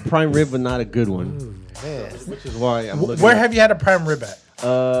 I had a prime rib, but not a good one, Man. which is why I'm looking. Where at- have you had a prime rib at?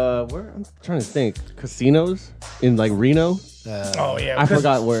 Where I'm trying to think. Casinos in like Reno. Oh yeah, I 'cause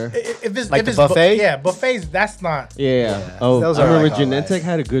forgot where. If it's Like if the it's buffet? yeah, buffets. That's not. Yeah. Oh, those I are remember like all Genentech right.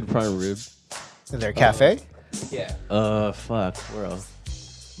 had a good prime rib. In their cafe? Yeah. Fuck. Where else?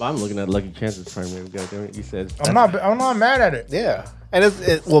 But I'm looking at Lucky Chance's prime rib. God damn it. You said. I'm not mad at it. Yeah. And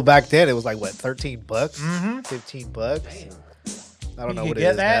well, back then it was like what, $13? Mm-hmm. $15? I don't know You what it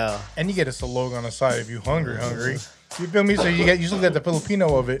get is that, now. and you get a salog on the side if you hungry. You feel me? So you still get the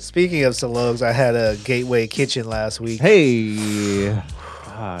Filipino of it. Speaking of salogs, I had a Gateway Kitchen last week. Hey.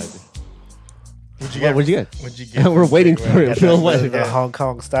 God. What'd you get? What'd you get? What'd you get? We're waiting for Got it. Phil, the, what? the Hong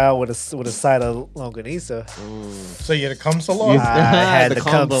Kong style with a side of longanisa. So you had a cum salog. Yeah. I had The the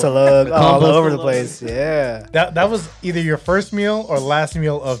cum combo. salug The all combo over the salug. place. Yeah. That was either your first meal or last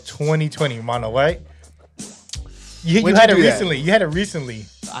meal of 2020, Mono, right? You When'd had you it do that? recently. You had it recently.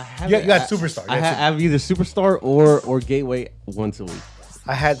 I You got Superstar. I have either Superstar or Gateway once a week.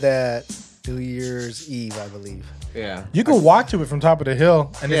 I had that New Year's Eve, I believe. Yeah. You could walk to it from top of the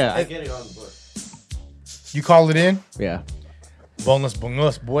hill, and Yeah. it's, you call it in. Yeah. Boneless,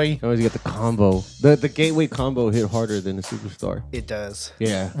 boy. I always get the combo. The Gateway combo hit harder than the Superstar. It does.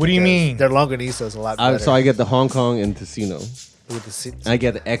 Yeah. What do you mean? Their longanisa is a lot better. So I get the Hong Kong and Tocino. With the I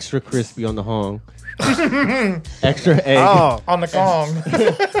get the extra crispy on the Hong. Extra egg. oh, On the Kong.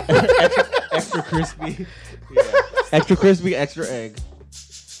 Extra crispy. Extra crispy, extra egg.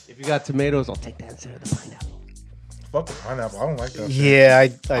 If you got tomatoes, I'll take that instead of the pineapple. Fuck the pineapple. I don't like that. shit.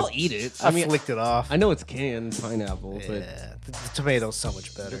 yeah. I'll eat it. I flicked it off. I know it's canned pineapple, but Yeah, the tomato's so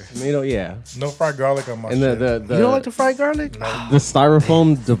much better. tomato, yeah. No fried garlic on my And shit. the You don't like the fried garlic? the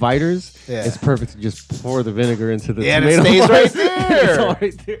styrofoam dividers, Yeah. it's perfect to just pour the vinegar into the Yeah, and it tomato. stays right It's there. all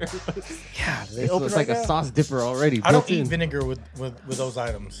right there. Yeah, they So open it's right like a now? sauce dipper already. I don't built eat in. vinegar with those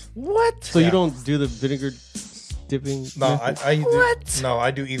items. What? So Yeah. you don't do the vinegar dipping? No, method? I either, What? No,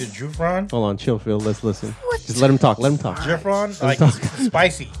 I do either Jufron, Hold on, chill, Phil. Let's listen. Just let him talk. Let him talk. Jufron, like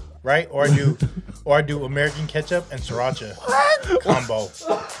spicy, right? Or I do American ketchup and sriracha combo.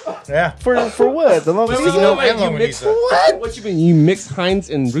 Yeah. For what? The longanisa? you know, Wait, and you mix longanisa. what? What you mean? You mix Heinz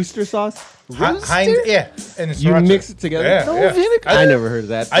and Rooster sauce? Heinz, yeah, and You sriracha. mix it together? Yeah, No yeah. vinegar? I never heard of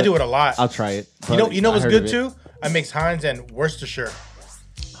that. I do it a lot. I'll try it. You know but what's I heard good of it. too? I mix Heinz and Worcestershire.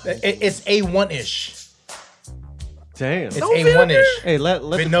 It's A1-ish. Damn. It's No A1-ish. Hey, let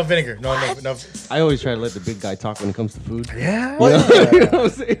No vinegar. No. I always try to let the big guy talk when it comes to food. Yeah. You know? You know what I'm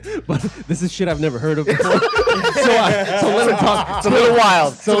saying? But this is shit I've never heard of before. so let him talk. It's a little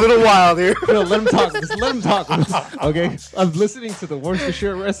wild. It's a little wild here. No, let him talk. Just let him talk. Okay. I'm listening to the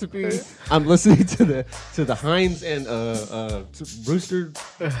Worcestershire recipe. I'm listening to the Heinz and Rooster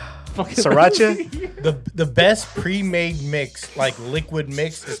fucking Sriracha. The best pre-made mix, like liquid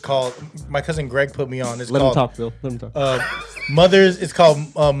mix, is called. My cousin Greg put me on. It's Let him called talk, Phil. Let him talk. Mother's. It's called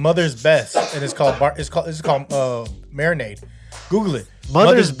Mother's Best, and it's called marinade. Google it.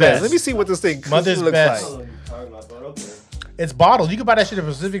 Mother's best. Let me see what this thing Mother's looks Best. like. It's bottled. You can buy that shit at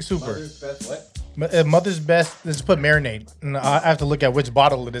Pacific Super. Mother's best what? Mother's Best. Let's put marinade. And I have to look at which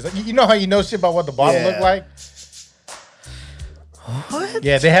bottle it is. You know how you know shit about what the bottle Yeah. look like? What?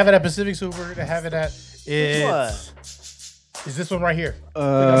 Yeah, they have it at Pacific Super. They have it at. one? Is this one right here?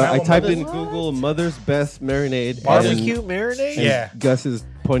 I one, typed Mother's- in Google Mother's Best marinade. Barbecue and marinade? Yeah. Gus is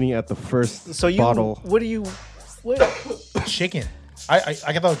pointing at the first So you bottle. what do you what Chicken. I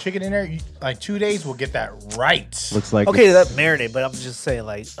can throw chicken in there. Like 2 days, we'll get that right. Looks like Okay, that marinade, but I'm just saying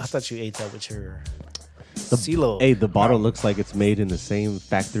like I thought you ate that with your CeeLo. Hey, the bottle looks like it's made in the same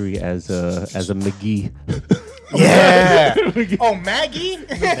factory as a McGee. Yeah. Oh, Maggie?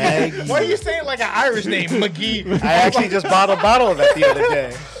 Maggie. Why are you saying like an Irish name, McGee? I actually just bought a bottle of that the other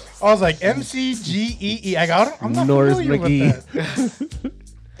day. I was like MCGEE. I'm not Norris familiar McGee. with that.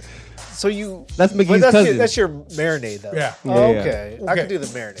 So you That's but McGee's cousin. that's your marinade though. Yeah. Oh, Yeah, yeah. okay. I Okay. can do the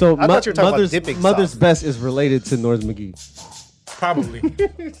marinade. So I thought you were talking Mother's, about dipping Mother's sauce. Best is related to Norris McGee. Probably.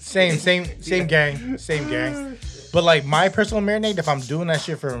 Same gang. But like my personal marinade, if I'm doing that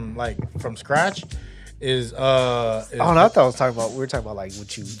shit from scratch, is Oh no, I thought I was talking about we were talking about like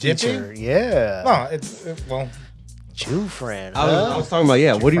what you Dipping? Yeah. No, well, Chew friend. I was talking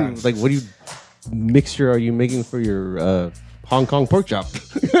about what do you mixture are you making for your Hong Kong pork chop?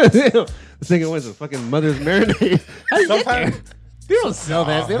 I think it was a fucking Mother's marinade. sometimes They don't sell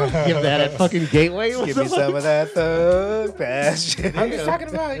that. They don't give that at fucking Gateway. Give me some of that thug passion. I'm just talking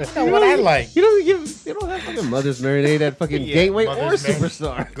about what I like. You don't have fucking Mother's marinade at fucking Yeah, Gateway or Mother's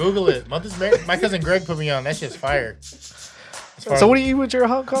Superstar. Google it. Mother's marinade. My cousin Greg put me on. That shit's fire. So what do you eat with your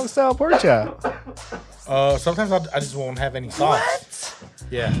Hong Kong style pork chop? Sometimes I just won't have any sauce.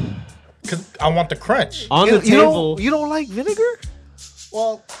 Yeah. Because I want the crunch. On the You table. don't like vinegar?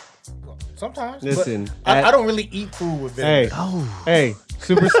 Well, sometimes. Listen, but at- I don't really eat food with vinegar. Hey,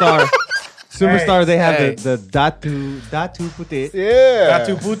 Superstar. Superstar, they have Hey. the Datu Pute Yeah. Not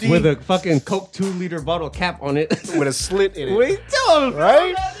too booty. with a fucking Coke 2-liter bottle cap on it. With a slit in it. Wait, tell him,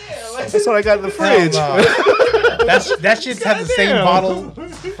 Right? That's what I got in the Hell fridge. no. that shit's had the same Goddamn. bottle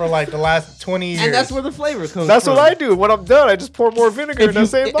for like the last 20 years. And that's where the flavor comes That's from. what I do. When I'm done, I just pour more vinegar in that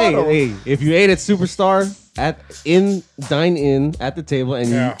same bottle. Hey, if you ate at Superstar dine in at the table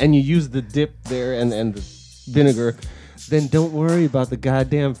and you use the dip there and the vinegar, then don't worry about the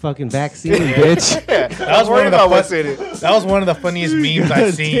goddamn fucking vaccine, bitch. that was Worry one of the about fun- what's in it. That was one of the funniest memes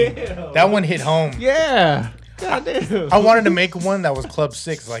I've seen. That one hit home. Yeah. Goddamn. I wanted to make one that was Club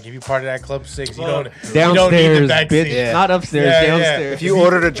 6. Like if you parted at Club 6, you don't need the Downstairs, vaccine. bitch. Yeah. Not upstairs, Yeah, yeah. downstairs. If you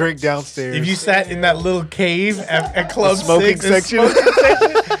ordered a drink downstairs, If you sat in that little cave at Club smoking 6, and section.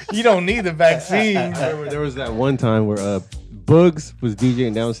 section, you don't need the vaccine. There was that one time where Bugs was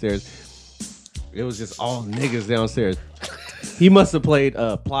DJing downstairs. It was just all niggas downstairs. He must have played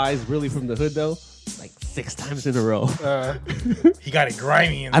Plies Really From the Hood though, like 6 times in a row. He got it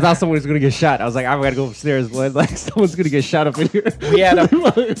grimy. I thought someone was gonna get shot. I was like, I gotta go upstairs, boy. Like someone's gonna get shot up in here.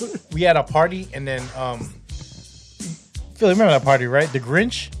 we had a party, and then Phil, you remember that party, right? The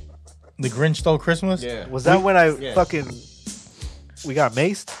Grinch Stole Christmas. Yeah. was that when I yeah. fucking we got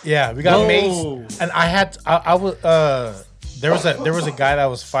maced? Yeah, we got No. maced, and I was there was a guy that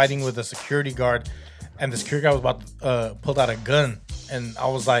was fighting with a security guard, and the security guard was about to pull out a gun, and I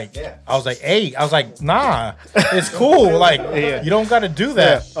was like, nah, it's cool, like Yeah. you don't got to do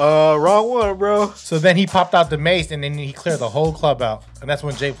that. Wrong one, bro. So then he popped out the mace, and then he cleared the whole club out, and that's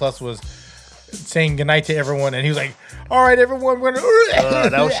when J Plus was saying goodnight to everyone, and he was like, all right, everyone, we're gonna.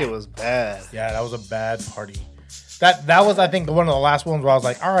 That shit was bad. Yeah, that was a bad party. That was, I think, one of the last ones where I was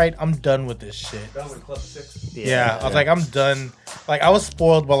like, all right, I'm done with this shit. Yeah, I was like, I'm done. Like, I was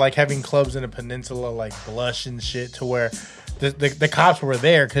spoiled by like having clubs in the peninsula like Blush and shit, to where the cops were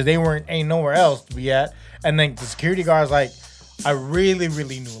there because they ain't nowhere else to be at, and then the security guards, like, I really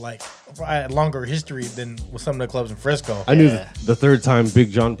knew, like, I had longer history than with some of the clubs in Frisco. I knew the third time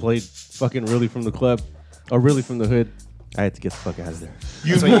Big John played fucking Really From the Club or Really From the Hood, I had to get the fuck out of there.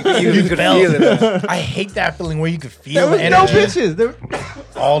 You could felt feel it. I hate that feeling where you could feel There the was no energy. bitches. There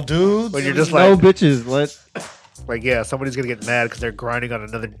All dudes. When you're just no like, bitches. What? Like, yeah, somebody's gonna get mad because they're grinding on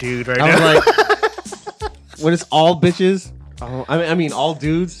another dude right I now. was like, when it's all bitches, I mean all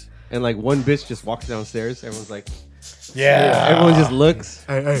dudes, and like one bitch just walks downstairs. Everyone's like, Yeah. everyone just looks.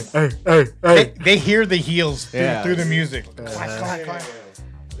 They hear the heels Yeah. through the music. Clack, clack, clack.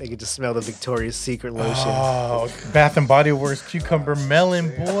 They can just smell the Victoria's Secret lotion. Oh, Bath and Body Works cucumber melon,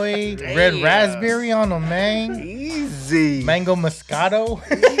 boy. Red raspberry on them, man. Easy. Mango Moscato.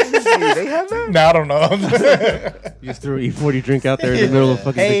 Easy. They have that? No, I don't know. You just threw an E40 drink out there in the middle of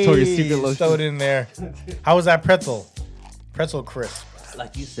fucking Victoria's Secret lotion. Throw it in there. How was that pretzel? Pretzel crisp.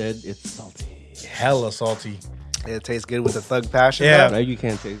 Like you said, it's salty. Hella salty. Yeah, it tastes good with the Thug Passion. Yeah. Now you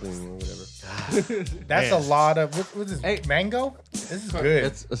can't taste it anymore, whatever. That's Man. a lot of. What's this? Hey. Mango? This is good.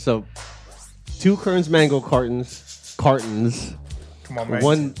 It's so 2 Kern's mango cartons, Come on,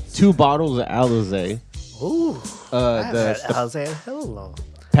 man. 2 bottles of Alizé, Ooh. the I was saying, hell no.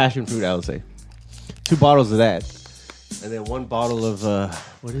 passion fruit Alizé, 2 bottles of that, and then 1 bottle of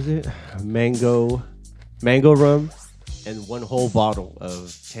what is it? Mango rum, and 1 whole bottle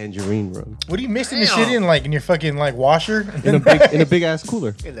of tangerine rum What are you mixing this shit in? Like in your fucking like washer? in a big ass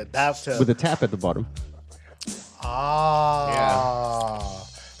cooler In the bathtub. with a tap at the bottom. Ah.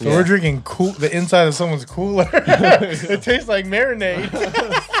 So Yeah. we're drinking the inside of someone's cooler. It tastes like marinade.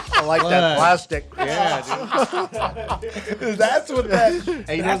 I like that plastic. Yeah, dude. That's what that.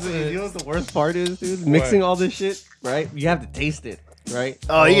 Hey, you know what the worst part is, dude? Mixing all this shit, right? You have to taste it, right?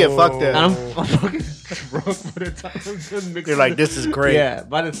 Oh, you get fucked And up. I'm fucking drunk by the time I'm done mixing. You're like, this is great. Yeah,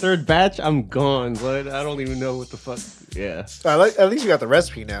 by the 3rd batch, I'm gone, but I don't even know what the fuck. Yeah. At least you got the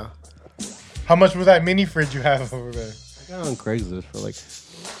recipe now. How much was that mini fridge you have over there? I got it on Craigslist for like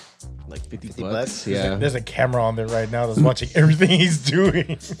 50 50 bucks. bucks? Yeah. There's a camera on there right now that's watching everything he's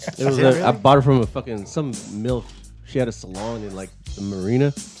doing. It was I bought it from some MILF. She had a salon in like the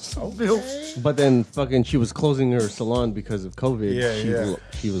marina. But then fucking she was closing her salon because of COVID. Yeah,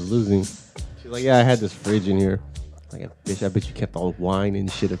 She was losing. She's like, yeah, I had this fridge in here. Like, bitch, I bet you kept all wine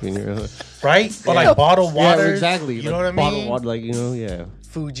and shit up in here. Right? Or like bottled water. Yeah, exactly. You like know what I mean? Bottled water, like, you know, yeah.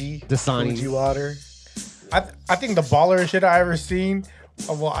 Fuji. Dasani. Fuji water. I think the baller shit I ever seen.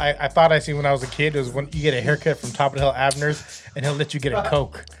 Well, I thought I seen when I was a kid. It was when you get a haircut from Top of the Hill Abner's, and he'll let you get a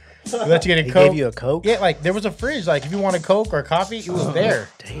Coke. He'll let you get a He Coke. gave you a Coke? Yeah, like there was a fridge. Like if you want a Coke or coffee, it was there.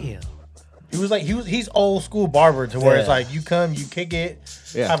 Damn. He was like he's old school barber to where it's Yeah. like you come, you kick it,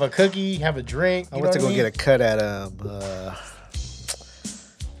 Yeah. have a cookie, have a drink. I went to go get a cut at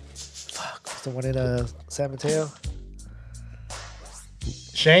what's the one in San Mateo?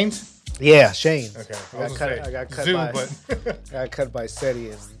 Shane's. Yeah, Shane. Okay, I got cut Zoo, by but I got cut by SETI,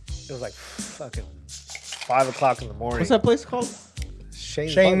 and it was like fucking 5 o'clock in the morning. What's that place called?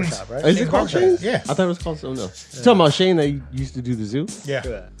 Shane's Shane's- Barbershop, right? Is it Shane's called Barbershop. Shane's? Yeah. I thought it was called something else. You talking about Shane that used to do the zoo? yeah.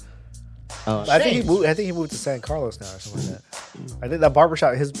 Yeah. Oh, I think he Shane's. moved. I think he moved to San Carlos now or something like that. I think that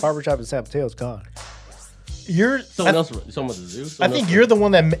barbershop, his barbershop in San Mateo, is gone. someone else. Talking about the zoo? I Someone think else- you're the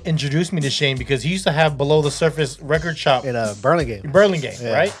one that introduced me to Shane because he used to have below the surface record shop In in Burlingame. Burlingame,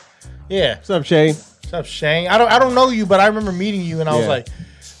 Yeah. right? Yeah. What's up, Shane? What's up, Shane? I don't know you, but I remember meeting you, and I was Yeah. like,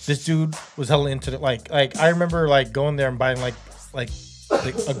 this dude was hella into the like I remember like going there and buying like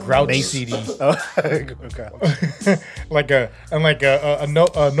a Grouch Mace. CD, Oh, okay. like a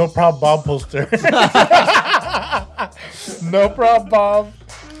no problem Bob poster. No problem Bob.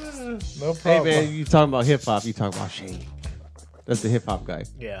 No Hey problem. man, you talking about hip hop? You talking about Shane? That's the hip hop guy.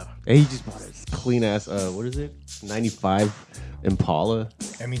 Yeah. And he just bought this clean ass. What is it? 95 Impala,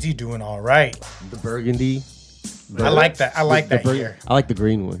 That means he's doing all right. the burgundy. I like that. I like that bur- here. I like the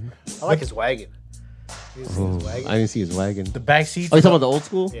green one. I like his wagon. You see Oh, his wagon? I didn't see his wagon. The back seats. Oh, you talking about the old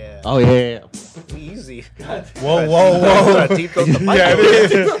school? Yeah. Oh yeah. Easy. Whoa, whoa. Teeth goes to Yeah, Michael.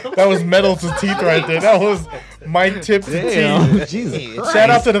 it is. That was metal to teeth right there. That was mic tip to teeth. Damn, Jesus. Shout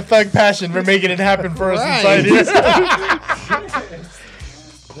out to the Thug Passion for making it happen for us inside here.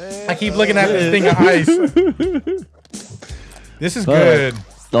 I keep looking at this thing of ice. This is good.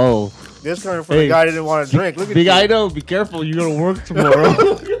 Oh, This coming from Hey. a guy that didn't want to drink. Look at Big you. Ido, be careful. You're gonna work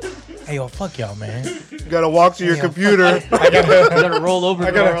tomorrow. Hey, yo, fuck y'all, man. You gotta walk to your Yeah. computer. I You gotta, gotta roll over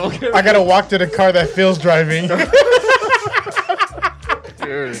tomorrow. I gotta walk to the car that Phil's driving.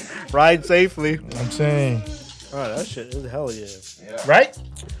 Ride safely. I'm saying, Oh, that shit is hell yeah. right?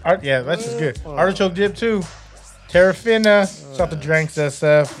 Yeah, that's just good. Artichoke dip too. Terrafina. Shout out to Dranks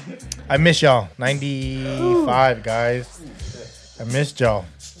SF. I miss y'all. 95 guys. I missed y'all.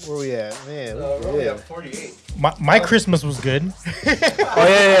 Where we at? Man, we good. 48. My Christmas was good. Oh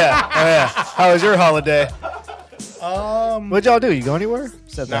yeah. How was your holiday? What'd y'all do? You go anywhere?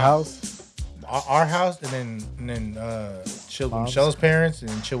 Just at the Nah. house? Our house, and then chill with Mom's? Michelle's parents, and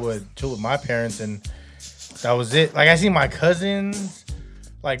then chill with my parents, and That was it. Like I see my cousins,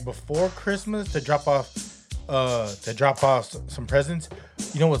 like before Christmas to drop off some presents.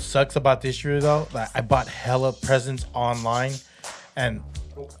 You know what sucks about this year though? Like I bought hella presents online, and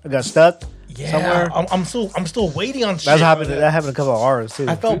I got stuck. yeah, Somewhere? I'm still waiting on shit. That happened a couple of hours too.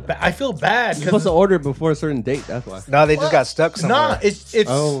 I feel bad You're supposed because to order it before a certain date. That's why. no, they just got stuck somewhere. nah, it's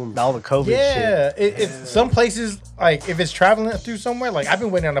Oh. all the COVID shit. yeah, it's some places like if it's traveling through somewhere. Like I've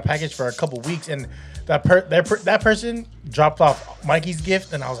been waiting on a package for a couple weeks, and that person dropped off Mikey's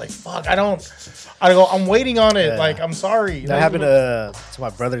gift, and I was like, "Fuck, I'm waiting on it. Yeah. Like I'm sorry." That Like, happened to my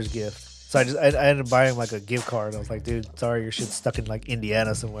brother's gift. So I ended up buying like a gift card. I was like, dude, sorry, your shit's stuck in like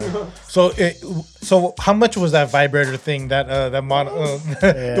Indiana somewhere. So how much was that vibrator thing that the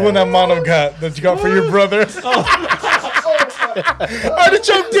one that Mono got that you got for your brother? Oh, the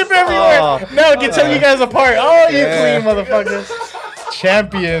choke dip everywhere. Now I can tell you guys apart. Oh, you clean motherfuckers.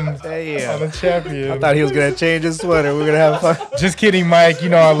 Champion. Damn. I'm a champion. I thought he was gonna change his sweater. We're gonna have fun. Just kidding, Mike. You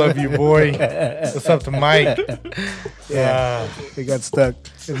know I love you, boy. What's up to Mike? Yeah, he got stuck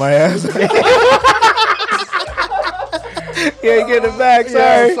in my ass. He ain't getting it back.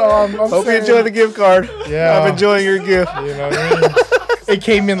 Sorry. Yeah, so I'm Hope you saying- enjoy the gift card. Yeah. I'm enjoying your gift. You know what I mean? It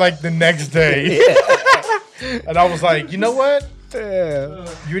came in like the next day. And I was like, you know what? Yeah.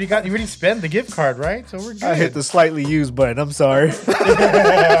 You already spent the gift card, right? So we're good. I hit the slightly used button. I'm sorry.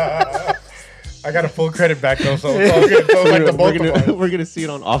 I got a full credit back though, so it's all good. So it's like the both of us. We're gonna see it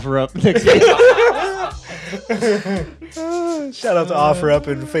on OfferUp next week. Shout out to OfferUp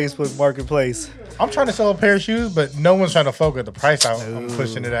and Facebook Marketplace. I'm trying to sell a pair of shoes, but no one's trying to fuck with the price I'm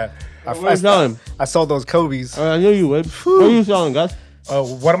pushing it at. What are you selling? I sold those Kobe's. I knew you would. What are you selling, guys?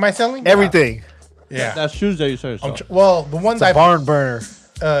 What am I selling? Everything. Yeah. That's shoes that you sell. Well, the ones It's a I barn burner.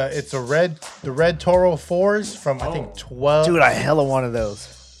 it's the red Toro 4s from I think 12. Dude, I hella wanted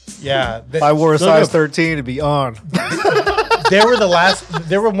those. Yeah, If I wore a size 13, it'd be on. they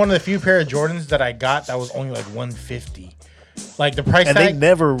were one of the few pair of Jordans that I got that was only like 150. Like the price And they tag.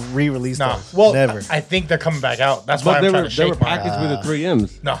 never re-released Nah, those. well, never. I think they're coming back out. That's why But I'm they trying were to they were shake mine. packaged with the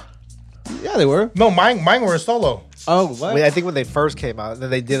 3Ms. No, Yeah, they were. no, mine were a solo. Oh, what? I think when they first came out, then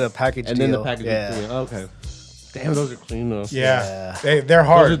they did a package And deal. then the package Yeah. was 3M. Oh, okay. Damn, those are clean though. Yeah, Yeah. they're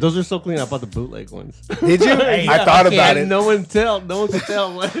hard. Those are so clean. I bought the bootleg ones. Did you? Hey, I thought about it. No one could tell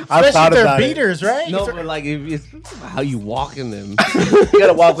what. I Especially thought if they're about it. beaters, right? No, If but like it's how you walk in them. You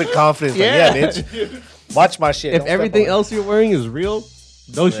gotta walk with confidence. Like, yeah, Yeah. bitch. Watch my shit. If Don't step everything on it. else you're wearing is real,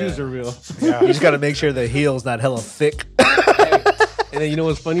 those shoes are real. yeah. You just gotta make sure the heel's not hella thick. And then you know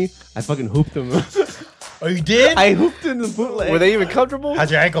what's funny? I fucking hooped them. Oh, you did? I hooped in the bootleg. Were they even comfortable?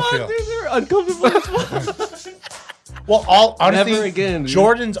 How'd your ankle Oh, feel? dude, they're uncomfortable as fuck. Well, honestly, Never again, dude.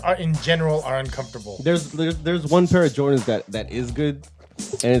 Jordans are in general are uncomfortable. There's one pair of Jordans that is good,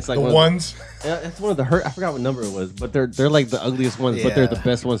 and it's like The one of ones. it's one of the hurt. I forgot what number it was, but they're like the ugliest ones, but they're the Yeah.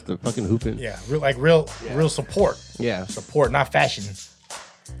 best ones to fucking hoop in. Yeah, real support. Yeah. Support, not fashion.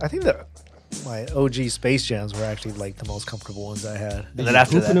 I think that my OG Space Jams were actually like the most comfortable ones I had. And Did then you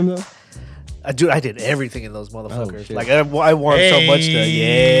after hoop in that, them though? I did everything in those motherfuckers. shit. Like I wore them so much that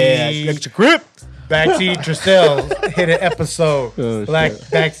Hey. extra grip. Backseat Tricell hit an episode. Oh, Black shit.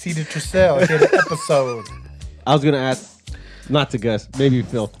 Backseat Tricell hit an episode. I was gonna ask, not to Gus, maybe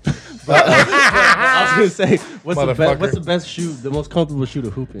Phil. But, I was gonna say, what's Motherfucker. the best shoe, the most comfortable shoe to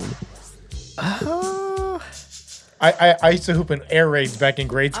hoop in? I used to hoop in air raids back in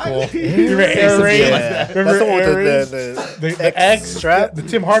grade school. You remember air something raids? like that. Remember That's the one air with raids? the The X strap. the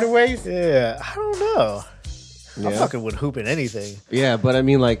Tim Hardaway's. Yeah, I don't know. I Yeah. fucking would hoop in anything. Yeah, but I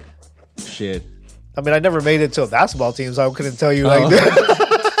mean, like, shit. I mean, I never made it to a basketball team, so I couldn't tell you like Oh.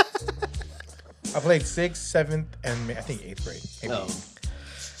 that. I played 6th, 7th, and I think 8th grade. Maybe. Oh.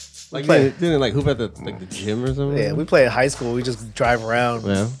 Like, play- you didn't like hoop at the gym or something? Yeah, we play at high school. We just drive around,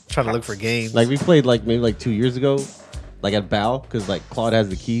 Yeah. trying to look for games. Like we played like maybe like 2 years ago, like at Bow, because like Claude has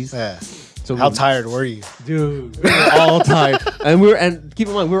the keys. yeah. So How we- tired were you? dude? We were all tired, and keep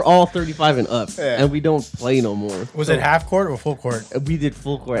in mind we're all 35 and up, Yeah. and we don't play no more. Was it half court or full court? We did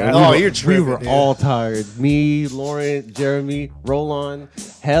full court. Oh, and we were, you're we tripping, were dude. all tired. Me, Lauren, Jeremy, Roland,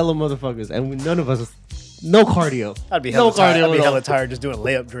 hella motherfuckers, and none of us, no cardio. I'd be no hella tired. I'd be at all. hella tired just doing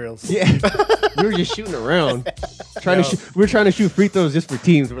layup drills. Yeah, we were just shooting around, trying to shoot. We were trying to shoot free throws just for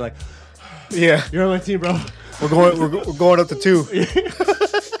teams. We're like, Yeah, you're on my team, bro. we're going up to 2.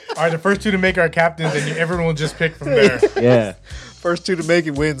 All right, the first 2 to make our captains, and everyone will just pick from there. Yeah, First 2 to make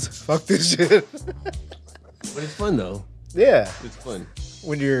it wins. Fuck this shit. but it's fun though. Yeah, It's fun.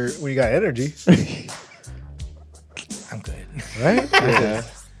 when you got energy, I'm good. right? Yeah.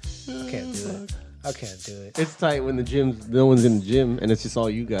 I can't do it. I can't do it. It's tight when no one's in the gym and it's just all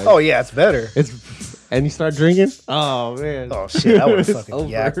you guys. Oh yeah, it's better. It's and you start drinking. Oh man. Oh shit, I would have It's fucking over.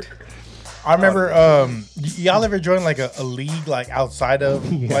 yacked. I remember, y'all ever joined like a league like outside of?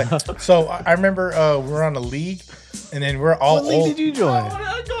 Yeah. Like, so I remember we were on a league, and then we're all What league old. did you join?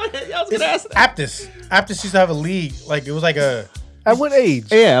 Go ahead. I was gonna ask that. Aptus. Aptus used to have a league. Like it was like a At what age?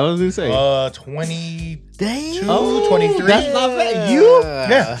 Yeah, I was gonna say. 22, Damn. 23. That's not bad. You?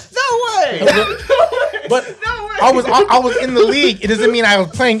 Yeah. No way. But No way. I was in the league. It doesn't mean I was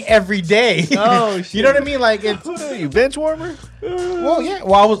playing every day. Oh, You know what I mean? Like it's You bench warmer? well, yeah.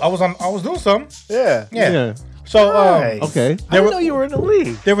 Well, I was doing something. Yeah. Yeah. So Nice. Okay. I There didn't were- know you were in the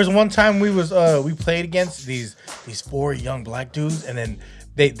league. there was one time we played against these 4 young black dudes, and then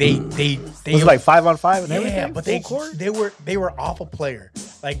they Was it like 5-on-5 and yeah, everything? but Full court? they were awful player.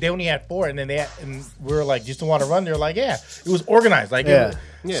 Like they only had 4, and then and we were like, just to want to run. They're like, yeah, it was organized. Like Yeah.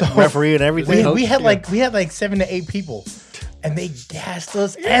 Yeah. Referee and everything. we had like 7 to 8 people, and they gassed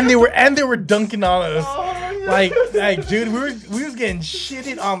us, and they were dunking on us. Like dude, we was getting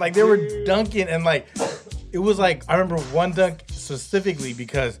shitted on. Like they were dunking, and like it was like I remember one dunk specifically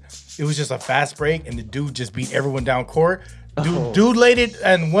because it was just a fast break, and the dude just beat everyone down court. Dude laid it,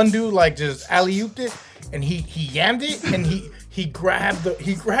 and one dude like just alley-ooped it, and he yammed it, and he grabbed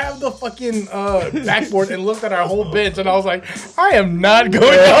the fucking backboard and looked at our whole bench, and I was like, I am not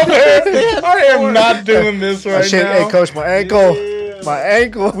going out there. I am not doing this right Shit, now. hey, coach, my ankle. My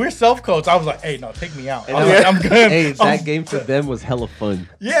ankle. We're self-coached. I was like, hey, no, take me out. I was Yeah. like, I'm good. Hey, that game for them was hella fun.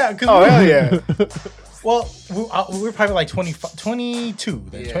 Yeah, because Oh, hell yeah. well, we were probably like 22.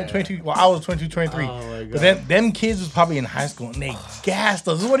 Then, Yeah. 22. Well, I was 22, 23. Oh, my God. But then them kids was probably in high school, and they gassed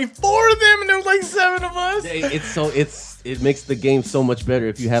us. There's only 4 of them, and there was like 7 of us. It makes the game so much better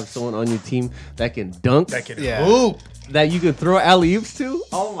if you have someone on your team that can dunk, That kid Yeah. hoop. that you can throw alley oops to.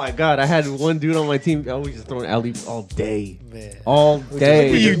 Oh my god, I had one dude on my team always just throwing alley oops all day, Man. all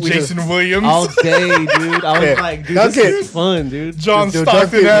day, You, we Jason Williams. all day, dude. I was Yeah. like, dude, Dunk this it. is fun, dude. John Just do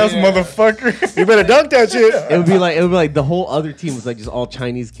Stockton dunking. ass Yeah. motherfucker. You better dunk that shit. It would be like the whole other team was like just all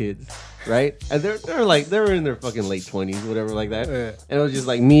Chinese kids, right? And they're in their fucking late 20s, whatever, like that. Yeah. And it was just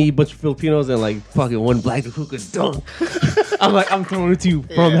like me, a bunch of Filipinos, and like fucking one black dude who could dunk. I'm like, I'm throwing it to you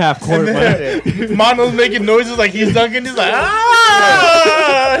from half court. And man. then Mono's making noises like he's dunking. He's like,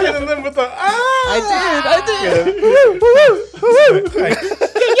 ah! Hitting them with the, ah! I did.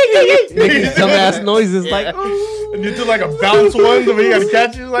 Making dumbass noises like, And you do like a bounce one, so he gotta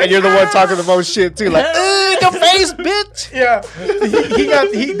catch you. Like, And you're the one talking the most shit, too. Like, your face, bitch. yeah.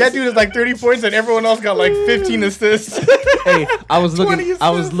 That dude is like 30 points, and everyone else got like 15 assists. hey, I was 20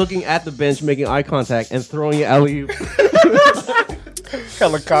 looking looking at the bench, making eye contact, and throwing an alley oop.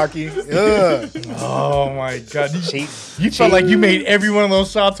 Hella cocky. Ugh. Oh my god, Cheating. you felt like you made every one of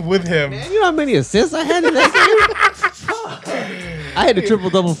those shots with him. Man, you know how many assists I had in that game? I had a triple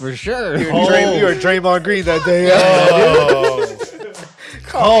double for sure. You were Draymond Green that day. Oh,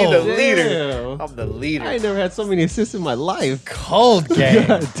 Call me the cold. leader. Damn. I'm the leader. I ain't never had so many assists in my life. cold game.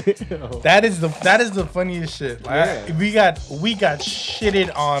 God damn. That is the funniest shit. Like, Yeah. we got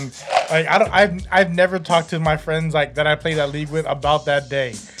shitted on. Like I've never talked to my friends like that I played that league with about that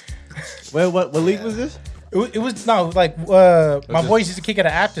day. Wait, what league was this? It was no like my just- boys used to kick it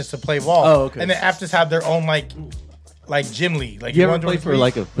at Aptus to play ball. Oh, okay. And then Aptus had their own like gym league. Like You ever want to play join for the league?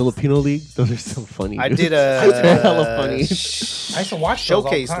 like a Filipino league? Those are so funny. I dude. did They're hella a funny. I used to watch those all the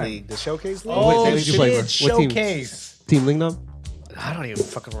showcase time. league. The showcase league. Oh What team did you play for? shit! What team? Showcase. Team Lingnam? I don't even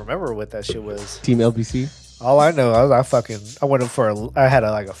fucking remember what that shit was. Team LBC? All I know, I went up for I had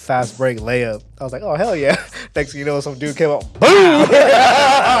a fast break layup. I was like, oh hell yeah! Next thing you know, some dude came up, boom.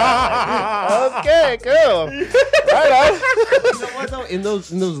 Okay, cool. Right on. You know what though? In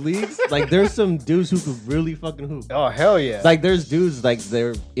those leagues, like there's some dudes who could really fucking hoop. Oh hell yeah! Like there's dudes like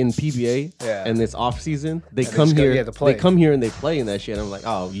they're in PBA Yeah. and it's off season. They they come just go- here. yeah, to play. They come here and they play in that shit. I'm like,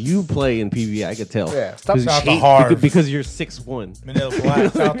 oh, you play in PBA? I could tell. Yeah, stop Because- Shout out to cheating. Harv. because you're 6'1". Manila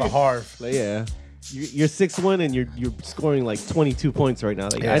Black. Shout out to Harv. Like, yeah. You're 6'1" and you're scoring like 22 points right now.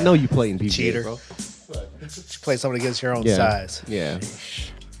 Like, Yeah. I know you play in PBA, Cheater. bro. Play someone against your own Yeah. size. Yeah.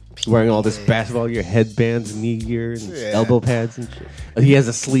 Wearing all this basketball gear, headbands, knee gear, and Yeah. elbow pads and shit. He has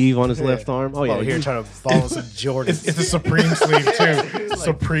a sleeve on his Yeah. left arm. Oh yeah, Over here you- trying to follow some Jordans. It's a Supreme sleeve too.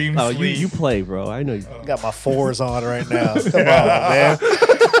 Supreme oh, sleeve. you play, bro. I know you. Got my fours on right now. Come on, man.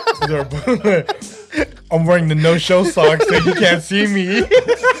 I'm wearing the no-show socks so you can't see me.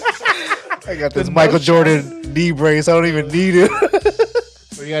 I got this Michael Jordan knee brace. I don't even need it.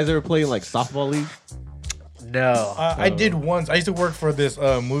 Were you guys ever playing like softball league? No. I did once. I used to work for this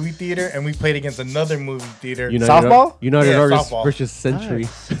movie theater, and we played against another movie theater. Softball? United Yeah, Artists softball. versus Century.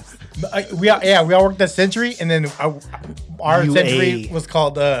 We all worked at Century, and then our UA. Century was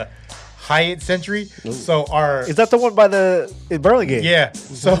called Hyatt Century. So our Is that the one by the in Burlingame? yeah.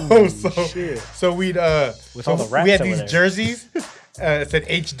 So we'd With all the rats we had over these there. jerseys. It said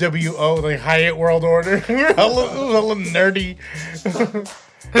HWO, like Hyatt World Order. We were hella nerdy.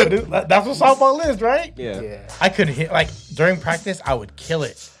 But that's what softball is, right? Yeah. Yeah. I couldn't hit like during practice. I would kill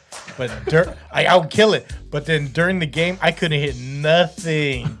it, but I would kill it. But then during the game, I couldn't hit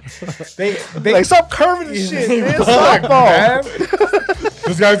nothing. They Like, stop curving and shit, man. Fuck, Softball. man.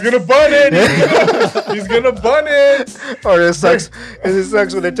 This guy's gonna bun it. He's gonna bun it. Or it sucks. And it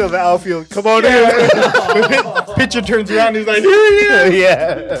sucks when they tell the outfield, "Come on in." Pitcher turns around. He's like, here he is.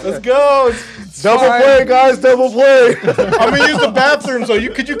 Yeah. Let's go. It's Double fine. play, guys. Double play. I'm gonna use the bathroom. So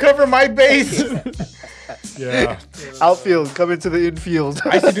could you cover my base? Yeah. Outfield, come into the infield.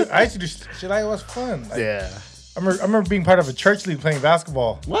 I used to do shit like it was fun. Like, Yeah. I remember being part of a church league playing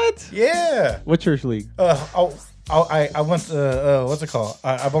basketball. What? Yeah. What church league? I went to what's it called?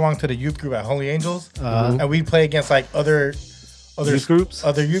 I belong to the youth group at Holy Angels, and we play against like other Youth groups?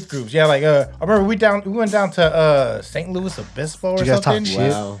 Other youth groups. Yeah, like I remember we went down to St. Louis Obispo or Did you guys talk something.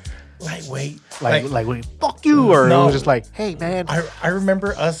 shit? Wow. Lightweight. Like when fuck you, or No. it was just like, hey man. I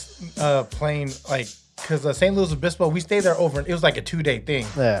remember us playing like because St. Louis Obispo, we stayed there over. It was like a 2-day thing.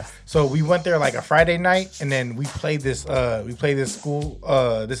 Yeah. So we went there like a Friday night, and then we played this school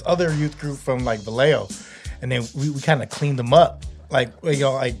this other youth group from like Vallejo, and then we kind of cleaned them up. Like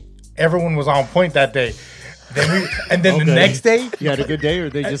like everyone was on point that day. Then the next day, You had a good day, or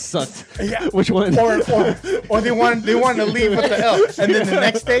they just sucked? yeah, Which one? or they wanted to leave with the L. And then the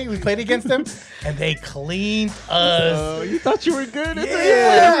next day we played against them, and they cleaned us. Oh, you thought you were good? Yeah.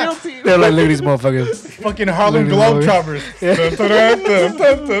 Yeah. Real team. They're like, look at these motherfuckers. Fucking Harlem Literally. Globetrotters. Hey,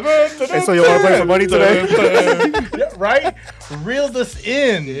 so you want to play for money today? Yeah, right? Reeled us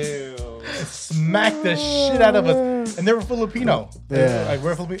in. Smacked the shit out of us, and they were Filipino. Yeah. Like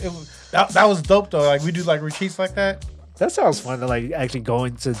we're Filipino. That was dope though. Like we do like retreats like that. That sounds fun to like actually go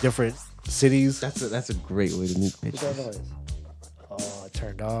into different cities. That's a great way to meet bitches. Oh, it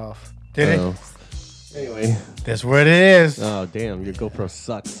turned off. Did Oh. Anyway. That's what it is. Oh damn, your GoPro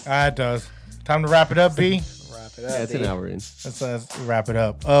sucks. It does. Time to wrap it up, B. Wrap it up. Yeah, it's an hour in. Let's wrap it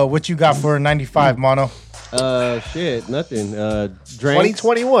up. What you got for 95, Mono? Shit, nothing. Drinks.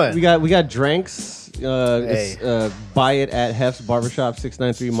 2021. We got drinks. Hey. It's buy it at Hef's Barbershop,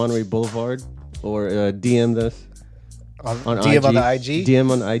 693 Monterey Boulevard, or DM us on DM IG. on the IG.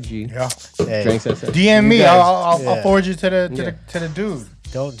 DM on IG. Yeah. Hey, Drinks SS. DM me. guys- I'll yeah. forward you to the dude.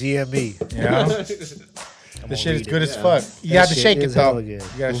 don't DM me. Yeah. The shit is good as fuck. You That got to shit shake it is though. hella You good.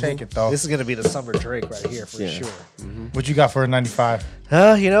 gotta shake it though. This is gonna be the summer drink right here for Yeah. sure. What you got for a 95?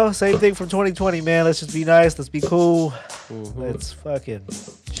 Same thing from 2020, man. Let's just be nice. Let's be cool. Let's fucking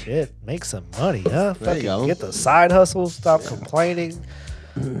shit. Make some money, huh? There you Fucking go. get the side hustle. Stop complaining.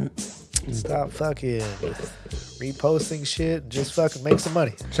 Stop fucking reposting shit. And just fucking make some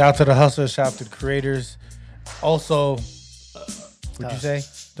money. Shout out to the hustlers. Shout out to the creators. Also, what'd you say?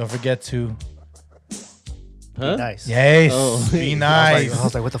 Don't forget to Huh? Nice. yes, Oh. be I nice.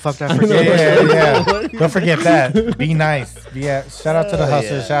 was like, what the fuck did I forget? Yeah. Don't forget that. Be nice. Yeah. Shout out to the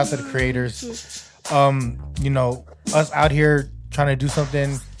hustlers. yeah. Shout out to the creators. Us out here trying to do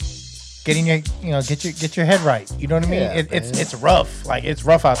something, getting your, get your head right. You know what I mean? Yeah, It's rough. Like it's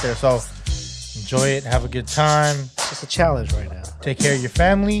rough out there. So enjoy it. Have a good time. It's just a challenge right now. Take care of your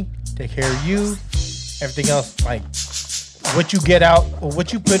family. Take care of you. Everything else, like what you get out or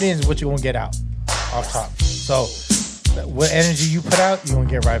what you put in is what you're gonna get out off top. So what energy you put out, you're gonna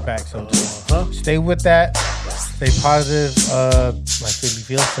get right back. So just stay with that. Stay positive. Like Philly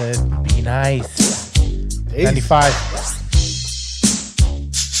Field said, be nice. Peace. 95.